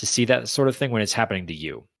to see that sort of thing when it's happening to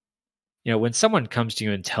you. When someone comes to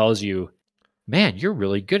you and tells you, man, you're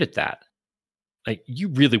really good at that. Like, you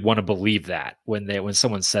really want to believe that when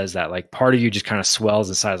someone says that, like, part of you just kind of swells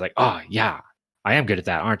inside. It's like, oh yeah, I am good at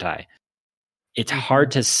that, aren't I? It's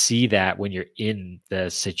hard to see that when you're in the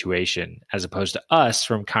situation, as opposed to us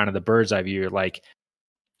from kind of the bird's eye view. You're like,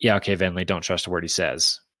 yeah, okay, Venli, don't trust a word he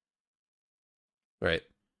says. Right.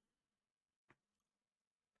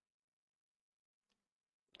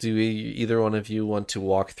 Do either one of you want to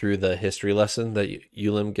walk through the history lesson that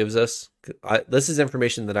Ulim gives us? This is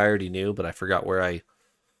information that I already knew, but I forgot where I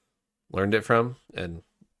learned it from, and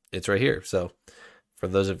it's right here. So, for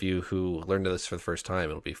those of you who learned this for the first time,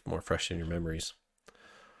 it'll be more fresh in your memories.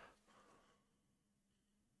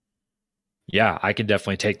 Yeah, I can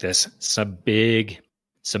definitely take this. Some big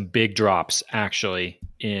drops actually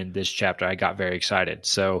in this chapter. I got very excited.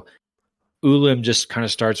 So Ulim just kind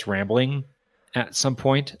of starts rambling at some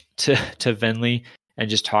point to Venli and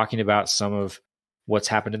just talking about some of what's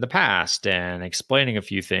happened in the past and explaining a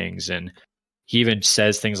few things. And he even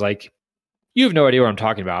says things like, you have no idea what I'm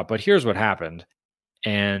talking about, but here's what happened.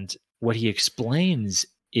 And what he explains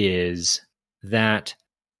is that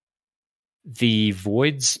the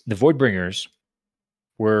Voidbringers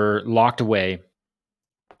were locked away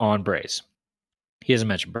on Braze. He hasn't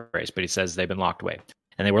mentioned Braze, but he says they've been locked away.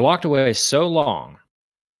 And they were locked away so long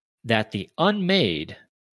that the Unmade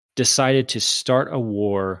decided to start a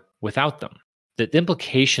war without them. The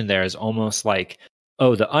implication there is almost like,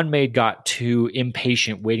 oh, the Unmade got too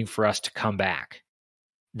impatient waiting for us to come back,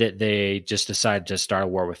 that they just decided to start a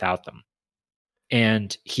war without them.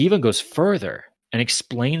 And he even goes further and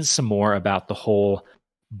explains some more about the whole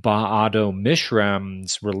Ba'ado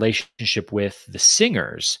Mishram's relationship with the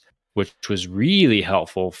Singers, which was really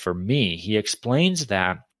helpful for me. He explains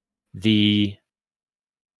that Ba'ado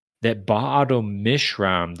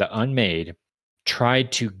Mishram, the Unmade,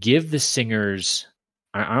 tried to give the Singers,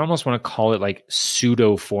 I almost want to call it like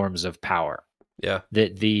pseudo forms of power. Yeah.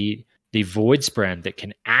 That the Voidspren that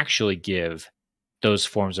can actually give those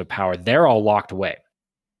forms of power, they're all locked away.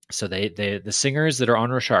 So the Singers that are on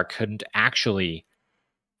Roshar couldn't actually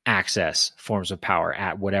access forms of power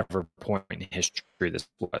at whatever point in history this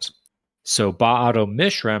was. So Ba'ado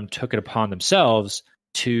Mishram took it upon themselves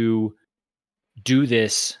to do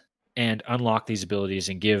this and unlock these abilities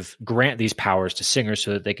and grant these powers to Singers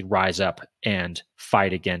so that they could rise up and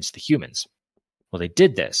fight against the humans. Well, they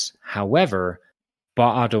did this. However,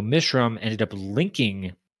 Ba'ado Mishram ended up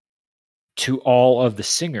linking to all of the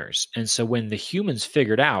Singers. And so when the humans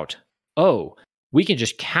figured out, oh, we can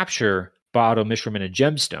just capture Ba'ado Mishram in a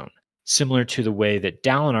gemstone, similar to the way that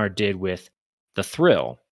Dalinar did with the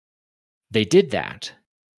Thrill, they did that.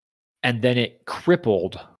 And then it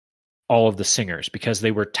crippled all of the Singers because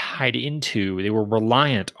they were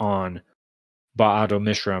reliant on Ba'ado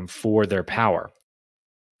Mishram for their power.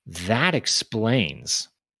 That explains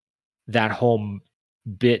that whole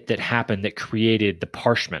bit that happened that created the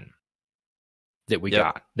Parshmen that we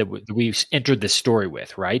got, that we entered this story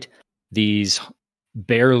with, right? These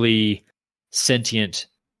barely sentient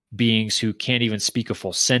beings who can't even speak a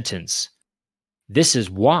full sentence. This is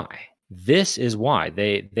why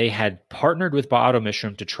they had partnered with Ba'ado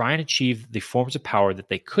Mishram to try and achieve the forms of power that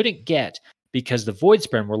they couldn't get because the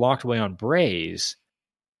Voidspren were locked away on Braze,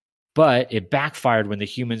 but it backfired when the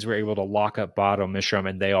humans were able to lock up Ba'ado Mishram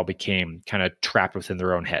and they all became kind of trapped within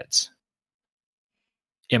their own heads.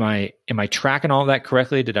 Am I tracking all of that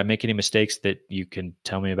correctly? Did I make any mistakes that you can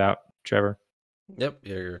tell me about, Trevor? Yep,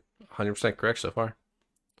 you're 100% correct so far.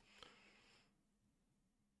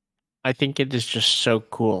 I think it is just so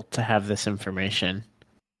cool to have this information.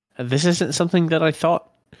 This isn't something that I thought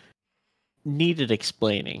needed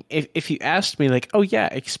explaining. If you asked me, like, oh yeah,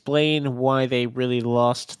 explain why they really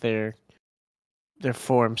lost their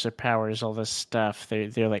forms, their powers, all this stuff,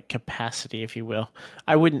 their like capacity, if you will,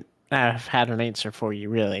 I wouldn't have had an answer for you,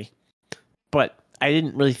 really. But I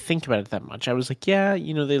didn't really think about it that much. I was like, yeah,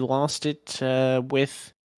 they lost it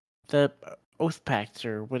with the Oath Pact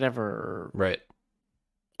or whatever. Right.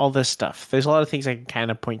 All this stuff. There's a lot of things I can kind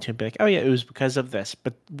of point to and be like, oh yeah, it was because of this.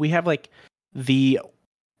 But we have like the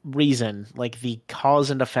reason, like the cause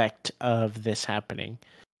and effect of this happening.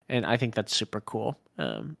 And I think that's super cool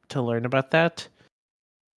to learn about that.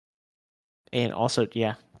 And also,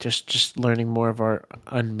 yeah, just learning more of our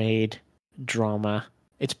Unmade drama.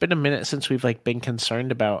 It's been a minute since we've like been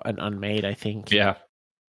concerned about an Unmade, I think. Yeah.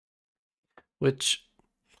 Which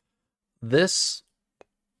this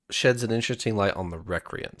sheds an interesting light on the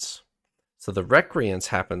Recreants. So the Recreants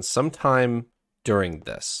happen sometime during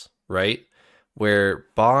this, right? Where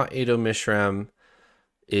Ba'ado Mishram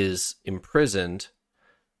is imprisoned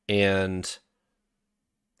and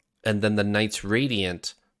then the Knights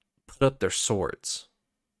Radiant put up their swords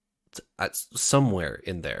at somewhere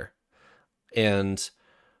in there. And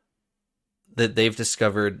that they've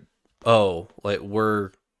discovered, oh, like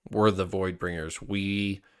we're the Voidbringers.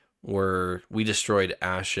 We destroyed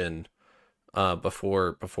Ashen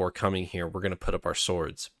before coming here. We're gonna put up our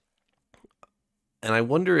swords. And I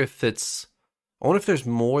wonder if there's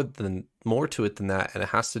more to it than that, and it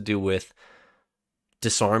has to do with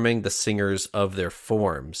disarming the Singers of their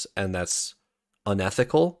forms, and that's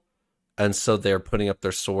unethical. And so they're putting up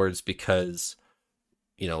their swords because,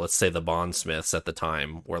 let's say the bondsmiths at the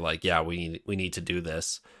time were like, yeah, we need to do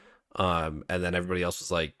this. And then everybody else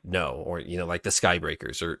was like, no, or, like the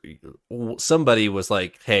Skybreakers or somebody was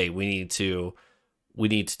like, hey, we need to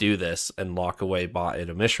do this and lock away Ba'at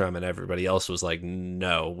and Mishram, and everybody else was like,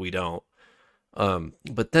 no, we don't.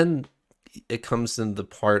 But then it comes in the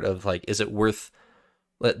part of like, is it worth,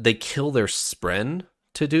 they kill their spren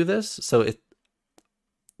to do this? So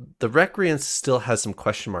the Recreance still has some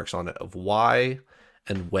question marks on it of why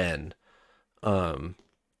and when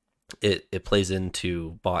it plays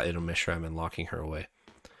into Ba'at and Mishram and locking her away.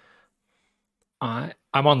 I'm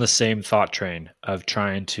on the same thought train of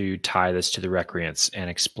trying to tie this to the Recreants and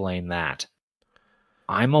explain that.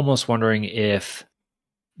 I'm almost wondering if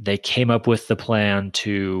they came up with the plan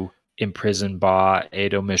to imprison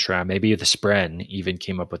Ba'at, Mishram, maybe the Spren even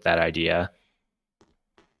came up with that idea,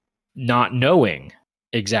 not knowing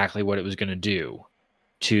exactly what it was going to do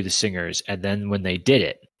to the singers. And then when they did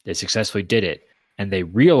it, they successfully did it, and they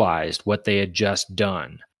realized what they had just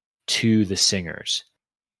done to the singers,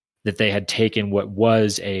 that they had taken what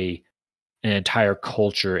was an entire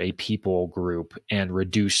culture, a people group, and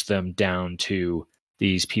reduced them down to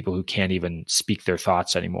these people who can't even speak their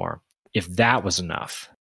thoughts anymore. If that was enough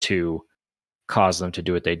to cause them to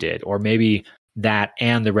do what they did, or maybe that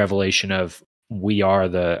and the revelation of we are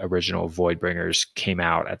the original Voidbringers came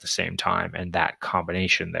out at the same time, and that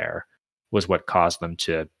combination there was what caused them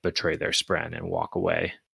to betray their Spren and walk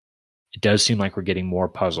away. It does seem like we're getting more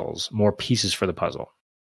puzzles, more pieces for the puzzle.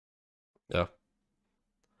 Yeah.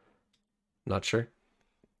 Not sure.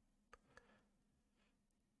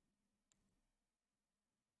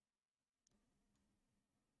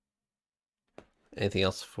 Anything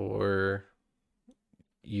else for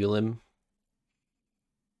Ulim?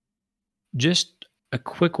 Just a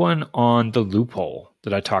quick one on the loophole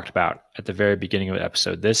that I talked about at the very beginning of the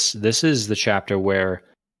episode. This is the chapter where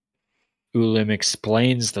Ulim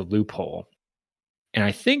explains the loophole. And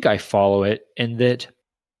I think I follow it in that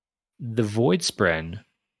the Voidspren,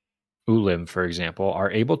 Ulim, for example,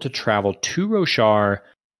 are able to travel to Roshar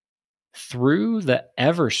through the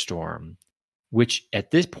Everstorm, which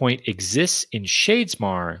at this point exists in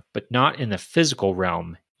Shadesmar, but not in the physical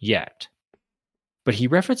realm yet. But he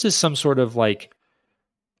references some sort of like,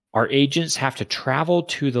 our agents have to travel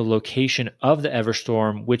to the location of the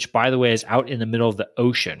Everstorm, which, by the way, is out in the middle of the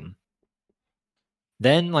ocean.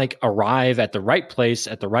 Then, like, arrive at the right place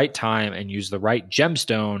at the right time and use the right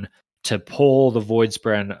gemstone to pull the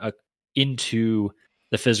Voidspren into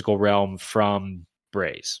the physical realm from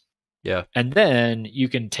Braze. Yeah. And then you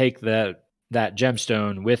can take that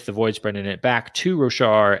gemstone with the Voidspren in it back to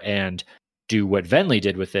Roshar and do what Venli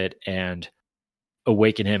did with it and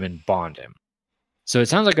awaken him and bond him. So it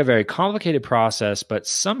sounds like a very complicated process, but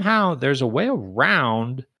somehow there's a way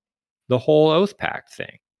around the whole Oath Pact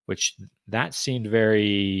thing, which that seemed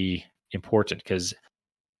very important because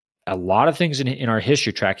a lot of things in our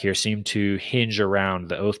history track here seem to hinge around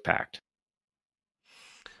the Oath Pact.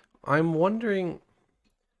 I'm wondering,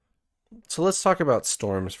 so let's talk about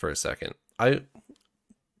storms for a second.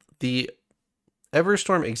 The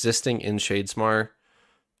Everstorm existing in Shadesmar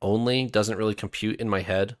only doesn't really compute in my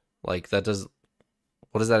head. Like, what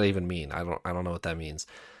does that even mean? I don't know what that means.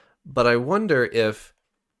 But I wonder if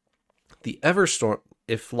the Everstorm,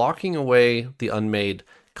 if locking away the Unmade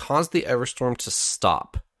caused the Everstorm to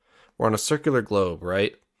stop. We're on a circular globe,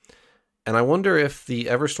 right? And I wonder if the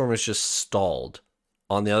Everstorm is just stalled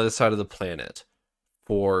on the other side of the planet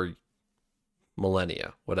for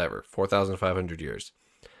millennia, whatever, 4,500 years.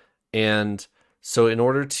 And so in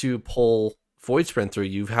order to pull Voidspren through,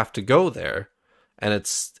 you have to go there, and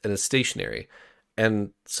it's stationary.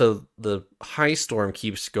 And so the high storm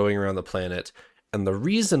keeps going around the planet, and the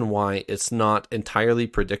reason why it's not entirely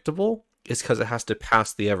predictable is because it has to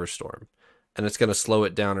pass the Everstorm, and it's going to slow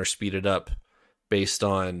it down or speed it up based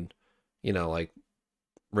on, like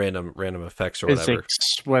random effects or whatever.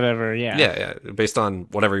 Physics, whatever, yeah. Yeah, based on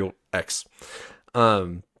whatever X.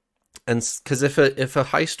 And because if a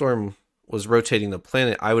high storm was rotating the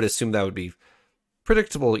planet, I would assume that would be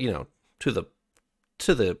predictable, to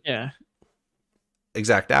the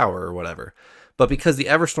exact hour or whatever. But because the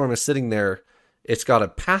Everstorm is sitting there, it's got to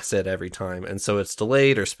pass it every time, and so it's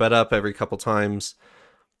delayed or sped up every couple times.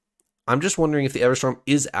 I'm just wondering if the Everstorm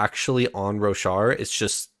is actually on Roshar. It's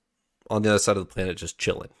just on the other side of the planet, just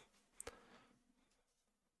chilling.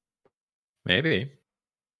 Maybe.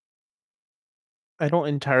 I don't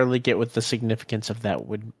entirely get what the significance of that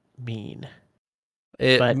would mean.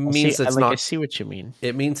 It means it's not. I see what you mean.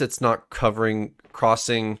 It means it's not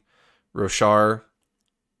crossing Roshar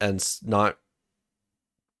and not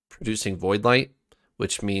producing void light,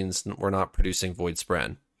 which means we're not producing Void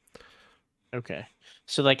Spren. Okay.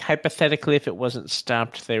 So, like, hypothetically, if it wasn't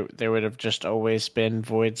stopped, there would have just always been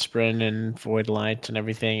Void Spren and Void Light and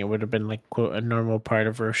everything. It would have been, like, quote, a normal part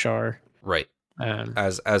of Roshar. Right.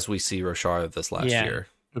 As we see Roshar this last year.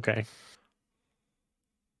 Okay.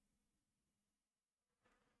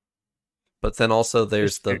 But then also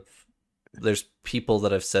there's people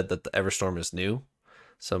that have said that the Everstorm is new.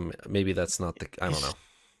 So maybe that's not I don't know.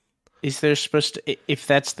 Is there supposed to, if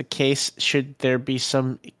that's the case, should there be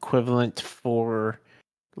some equivalent for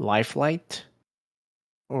Lifelight?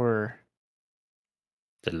 Or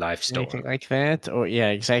the Life Storm. Anything like that? Or, yeah,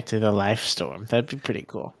 exactly, the Life Storm. That'd be pretty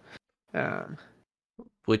cool.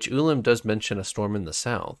 Which Ulim does mention a storm in the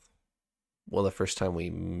south. Well, the first time we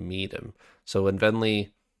meet him. So when Venli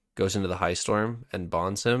goes into the High Storm and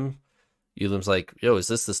bonds him, Ulim's like, yo, is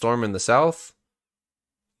this the storm in the south?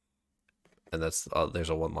 And that's there's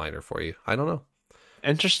a one-liner for you. I don't know.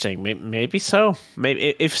 Interesting. Maybe so.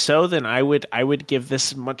 Maybe if so, then I would give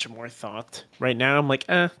this much more thought. Right now, I'm like,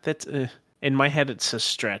 that's in my head. It's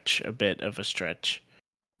a bit of a stretch.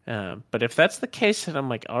 But if that's the case, then I'm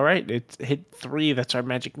like, all right, it hit 3. That's our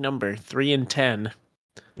magic number. 3 and 10.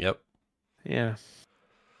 Yep. Yeah.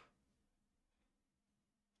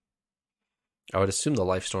 I would assume the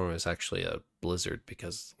Life Storm is actually a blizzard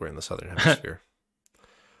because we're in the southern hemisphere.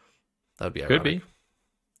 That would be ironic. Could be.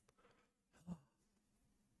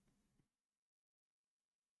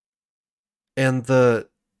 And the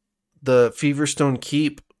Feverstone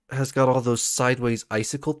Keep has got all those sideways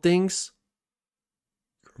icicle things.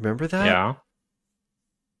 Remember that? Yeah.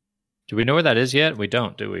 Do we know where that is yet? We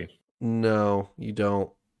don't, do we? No, you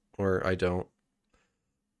don't. Or I don't.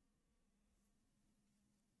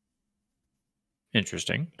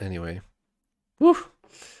 Interesting. Anyway. Woo!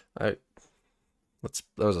 That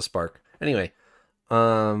was a spark. Anyway.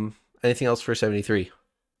 Anything else for 73?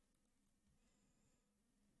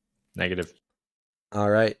 Negative. All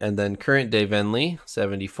right, and then current day Venli,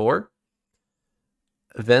 74.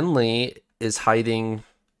 Venli is hiding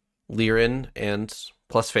Lirin and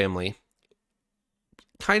plus family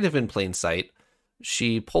kind of in plain sight.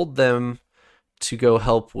 She pulled them to go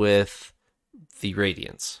help with the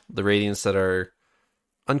Radiants that are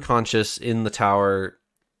unconscious in the tower.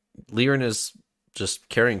 Lirin is just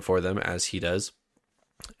caring for them as he does.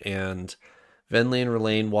 And Venli and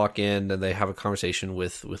Rlain walk in and they have a conversation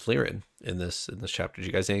with Lirin in this chapter. Did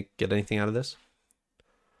you guys get anything out of this?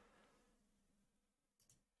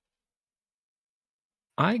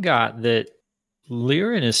 I got that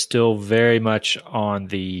Lirin is still very much on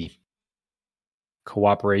the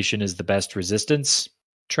cooperation is the best resistance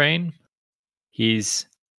train. He's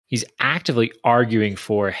actively arguing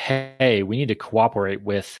for, hey, we need to cooperate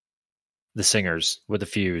with the Singers, with the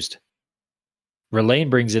Fused. Rlain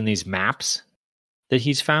brings in these maps that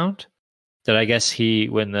he's found that I guess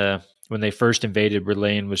when they first invaded,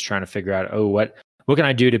 Rlain was trying to figure out, what can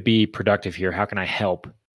I do to be productive here? How can I help?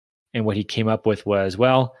 And what he came up with was,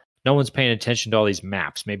 well, no one's paying attention to all these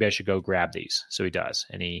maps. Maybe I should go grab these. So he does.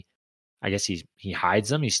 And he hides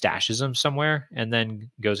them, he stashes them somewhere, and then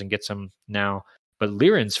goes and gets them now. But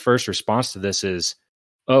Lirin's first response to this is,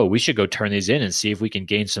 we should go turn these in and see if we can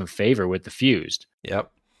gain some favor with the Fused. Yep.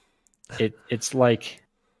 It's like,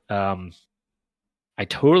 I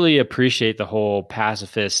totally appreciate the whole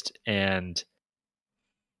pacifist and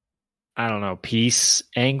I don't know, peace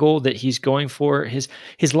angle that he's going for. His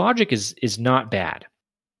logic is not bad.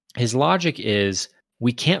 His logic is,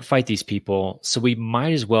 we can't fight these people, so we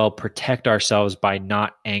might as well protect ourselves by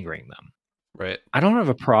not angering them. Right. I don't have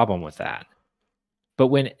a problem with that. But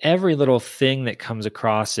when every little thing that comes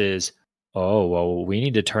across is, we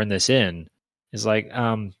need to turn this in, is like,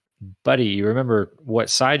 buddy, you remember what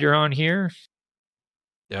side you're on here?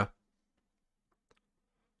 Yeah.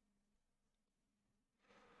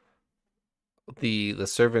 The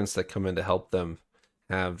servants that come in to help them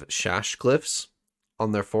have shash glyphs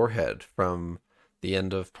on their forehead from the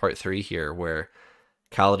end of part 3 here, where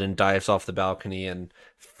Kaladin dives off the balcony and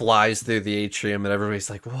flies through the atrium, and everybody's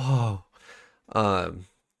like, whoa.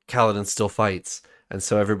 Kaladin still fights, and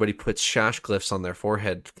so everybody puts shash glyphs on their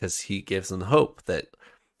forehead because he gives them hope that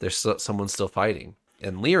there's someone still fighting.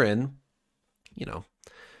 And Lirin,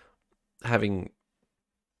 having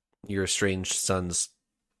your estranged son's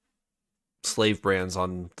slave brands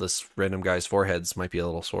on this random guy's foreheads might be a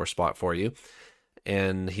little sore spot for you.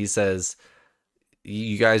 And he says,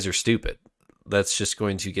 you guys are stupid. That's just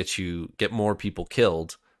going to get more people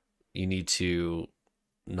killed. You need to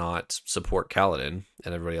not support Kaladin.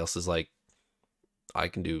 And everybody else is like, I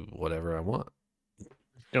can do whatever I want.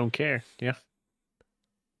 Don't care. Yeah.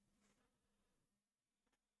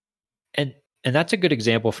 And and that's a good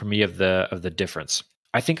example for me of the difference.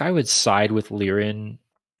 I think I would side with Lirin.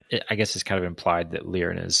 I guess it's kind of implied that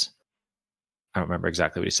Lirin is, I don't remember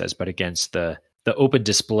exactly what he says, but against the open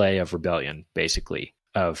display of rebellion, basically,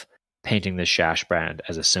 of painting the Shash brand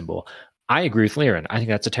as a symbol. I agree with Lirin. I think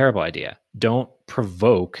that's a terrible idea. Don't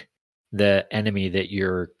provoke the enemy that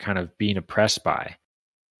you're kind of being oppressed by.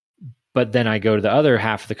 But then I go to the other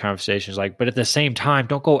half of the conversation, is like, but at the same time,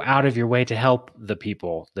 don't go out of your way to help the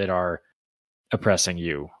people that are oppressing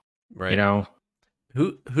you. Right. You know?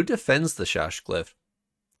 Who defends the Shash glyph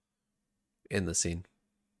in the scene?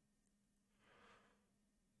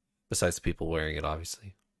 Besides the people wearing it,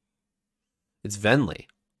 obviously. It's Venli.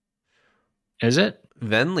 Is it?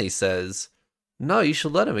 Venli says, no, you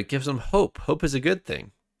should let him. It gives him hope. Hope is a good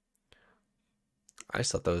thing. I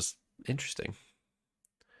just thought that was interesting.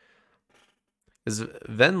 Because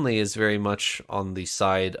Venli is very much on the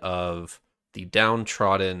side of the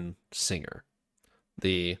downtrodden singer.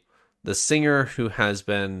 The singer who has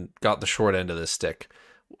got the short end of the stick.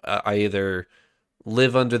 I either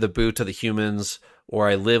live under the boot of the humans, or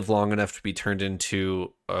I live long enough to be turned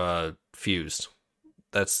into fused.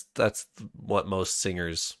 That's what most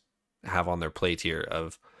singers have on their plate here.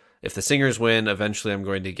 Of if the singers win, eventually I'm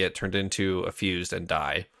going to get turned into a fused and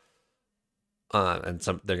die. And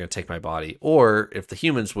they're going to take my body. Or if the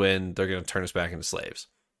humans win, they're going to turn us back into slaves.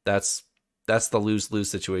 That's the lose-lose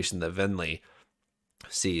situation that Venli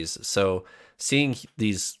sees. So seeing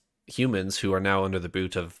these humans who are now under the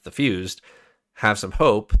boot of the fused have some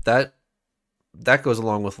hope, that goes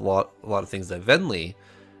along with a lot of things that Venli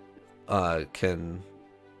can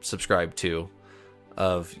subscribe to.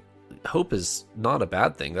 Of hope is not a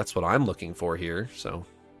bad thing. That's what I'm looking for here. So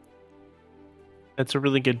that's a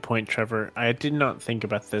really good point, Trevor. I did not think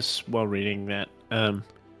about this while reading that.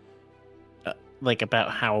 Like about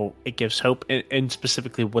how it gives hope, and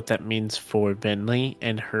specifically what that means for Venli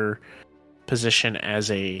and her position as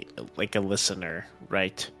a listener,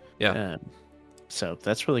 right? Yeah. So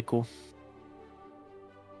that's really cool.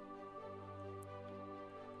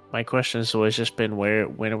 My question has always just been,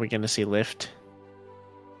 when are we going to see Lift?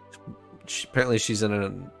 Apparently she's in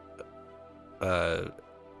an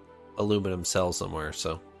aluminum cell somewhere,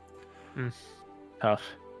 so. Tough.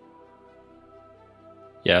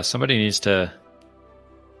 Yeah, somebody needs to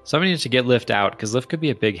get Lift out, because Lift could be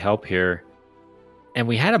a big help here. And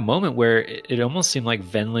we had a moment where it almost seemed like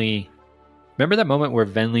Venli... Remember that moment where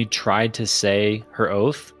Venli tried to say her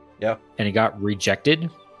oath? Yeah. And it got rejected?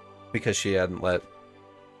 Because she hadn't let...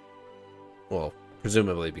 Well,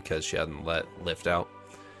 presumably because she hadn't let Lift out.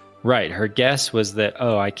 Right. Her guess was that,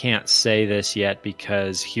 I can't say this yet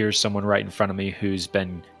because here's someone right in front of me who's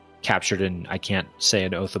been captured, and I can't say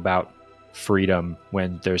an oath about freedom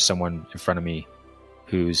when there's someone in front of me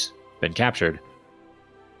who's been captured.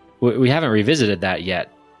 We haven't revisited that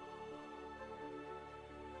yet.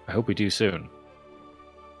 I hope we do soon.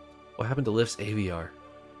 What happened to Lift's AVR?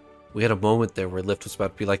 We had a moment there where Lift was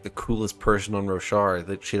about to be like the coolest person on Roshar.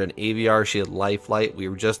 That she had an AVR, she had Lifelight. We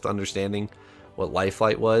were just understanding what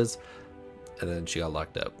Lifelight was, and then she got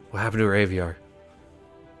locked up. What happened to her AVR?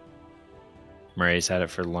 Murray's had it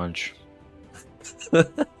for lunch.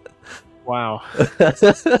 Wow.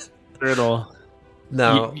 Brutal.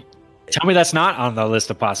 No. Tell me that's not on the list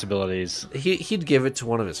of possibilities. He'd give it to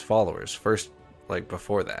one of his followers first, like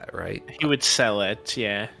before that, right? He would sell it,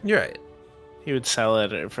 yeah. You're right. He would sell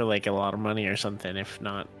it for like a lot of money or something, if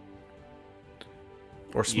not.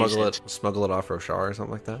 Or smuggle it off Roshar or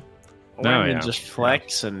something like that. Or even just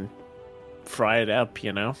flex and fry it up,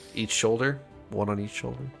 you know? Each shoulder, one on each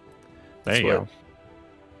shoulder. There you go.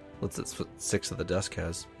 That's what 6 of the Dusk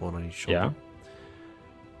has, one on each shoulder. Yeah.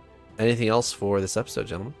 Anything else for this episode,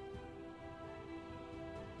 gentlemen?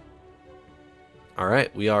 All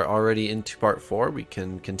right, we are already into part 4. We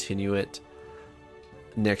can continue it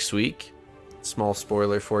next week. Small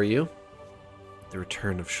spoiler for you. The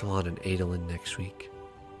return of Shallan and Adolin next week.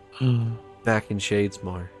 Back in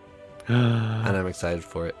Shadesmar. And I'm excited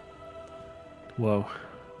for it. Whoa.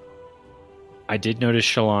 I did notice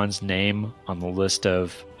Shallan's name on the list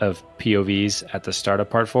of POVs at the start of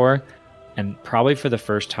part 4. And probably for the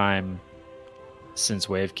first time since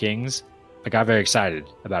Way of Kings, I got very excited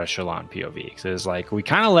about a Shallan POV. Because it was like, we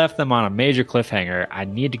kind of left them on a major cliffhanger. I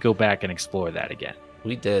need to go back and explore that again.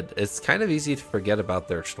 We did. It's kind of easy to forget about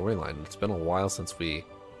their storyline. It's been a while since we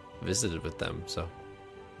visited with them, so.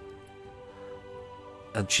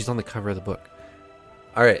 And she's on the cover of the book.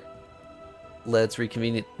 All right. Let's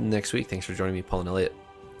reconvene next week. Thanks for joining me, Paul and Elliot.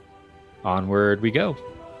 Onward we go.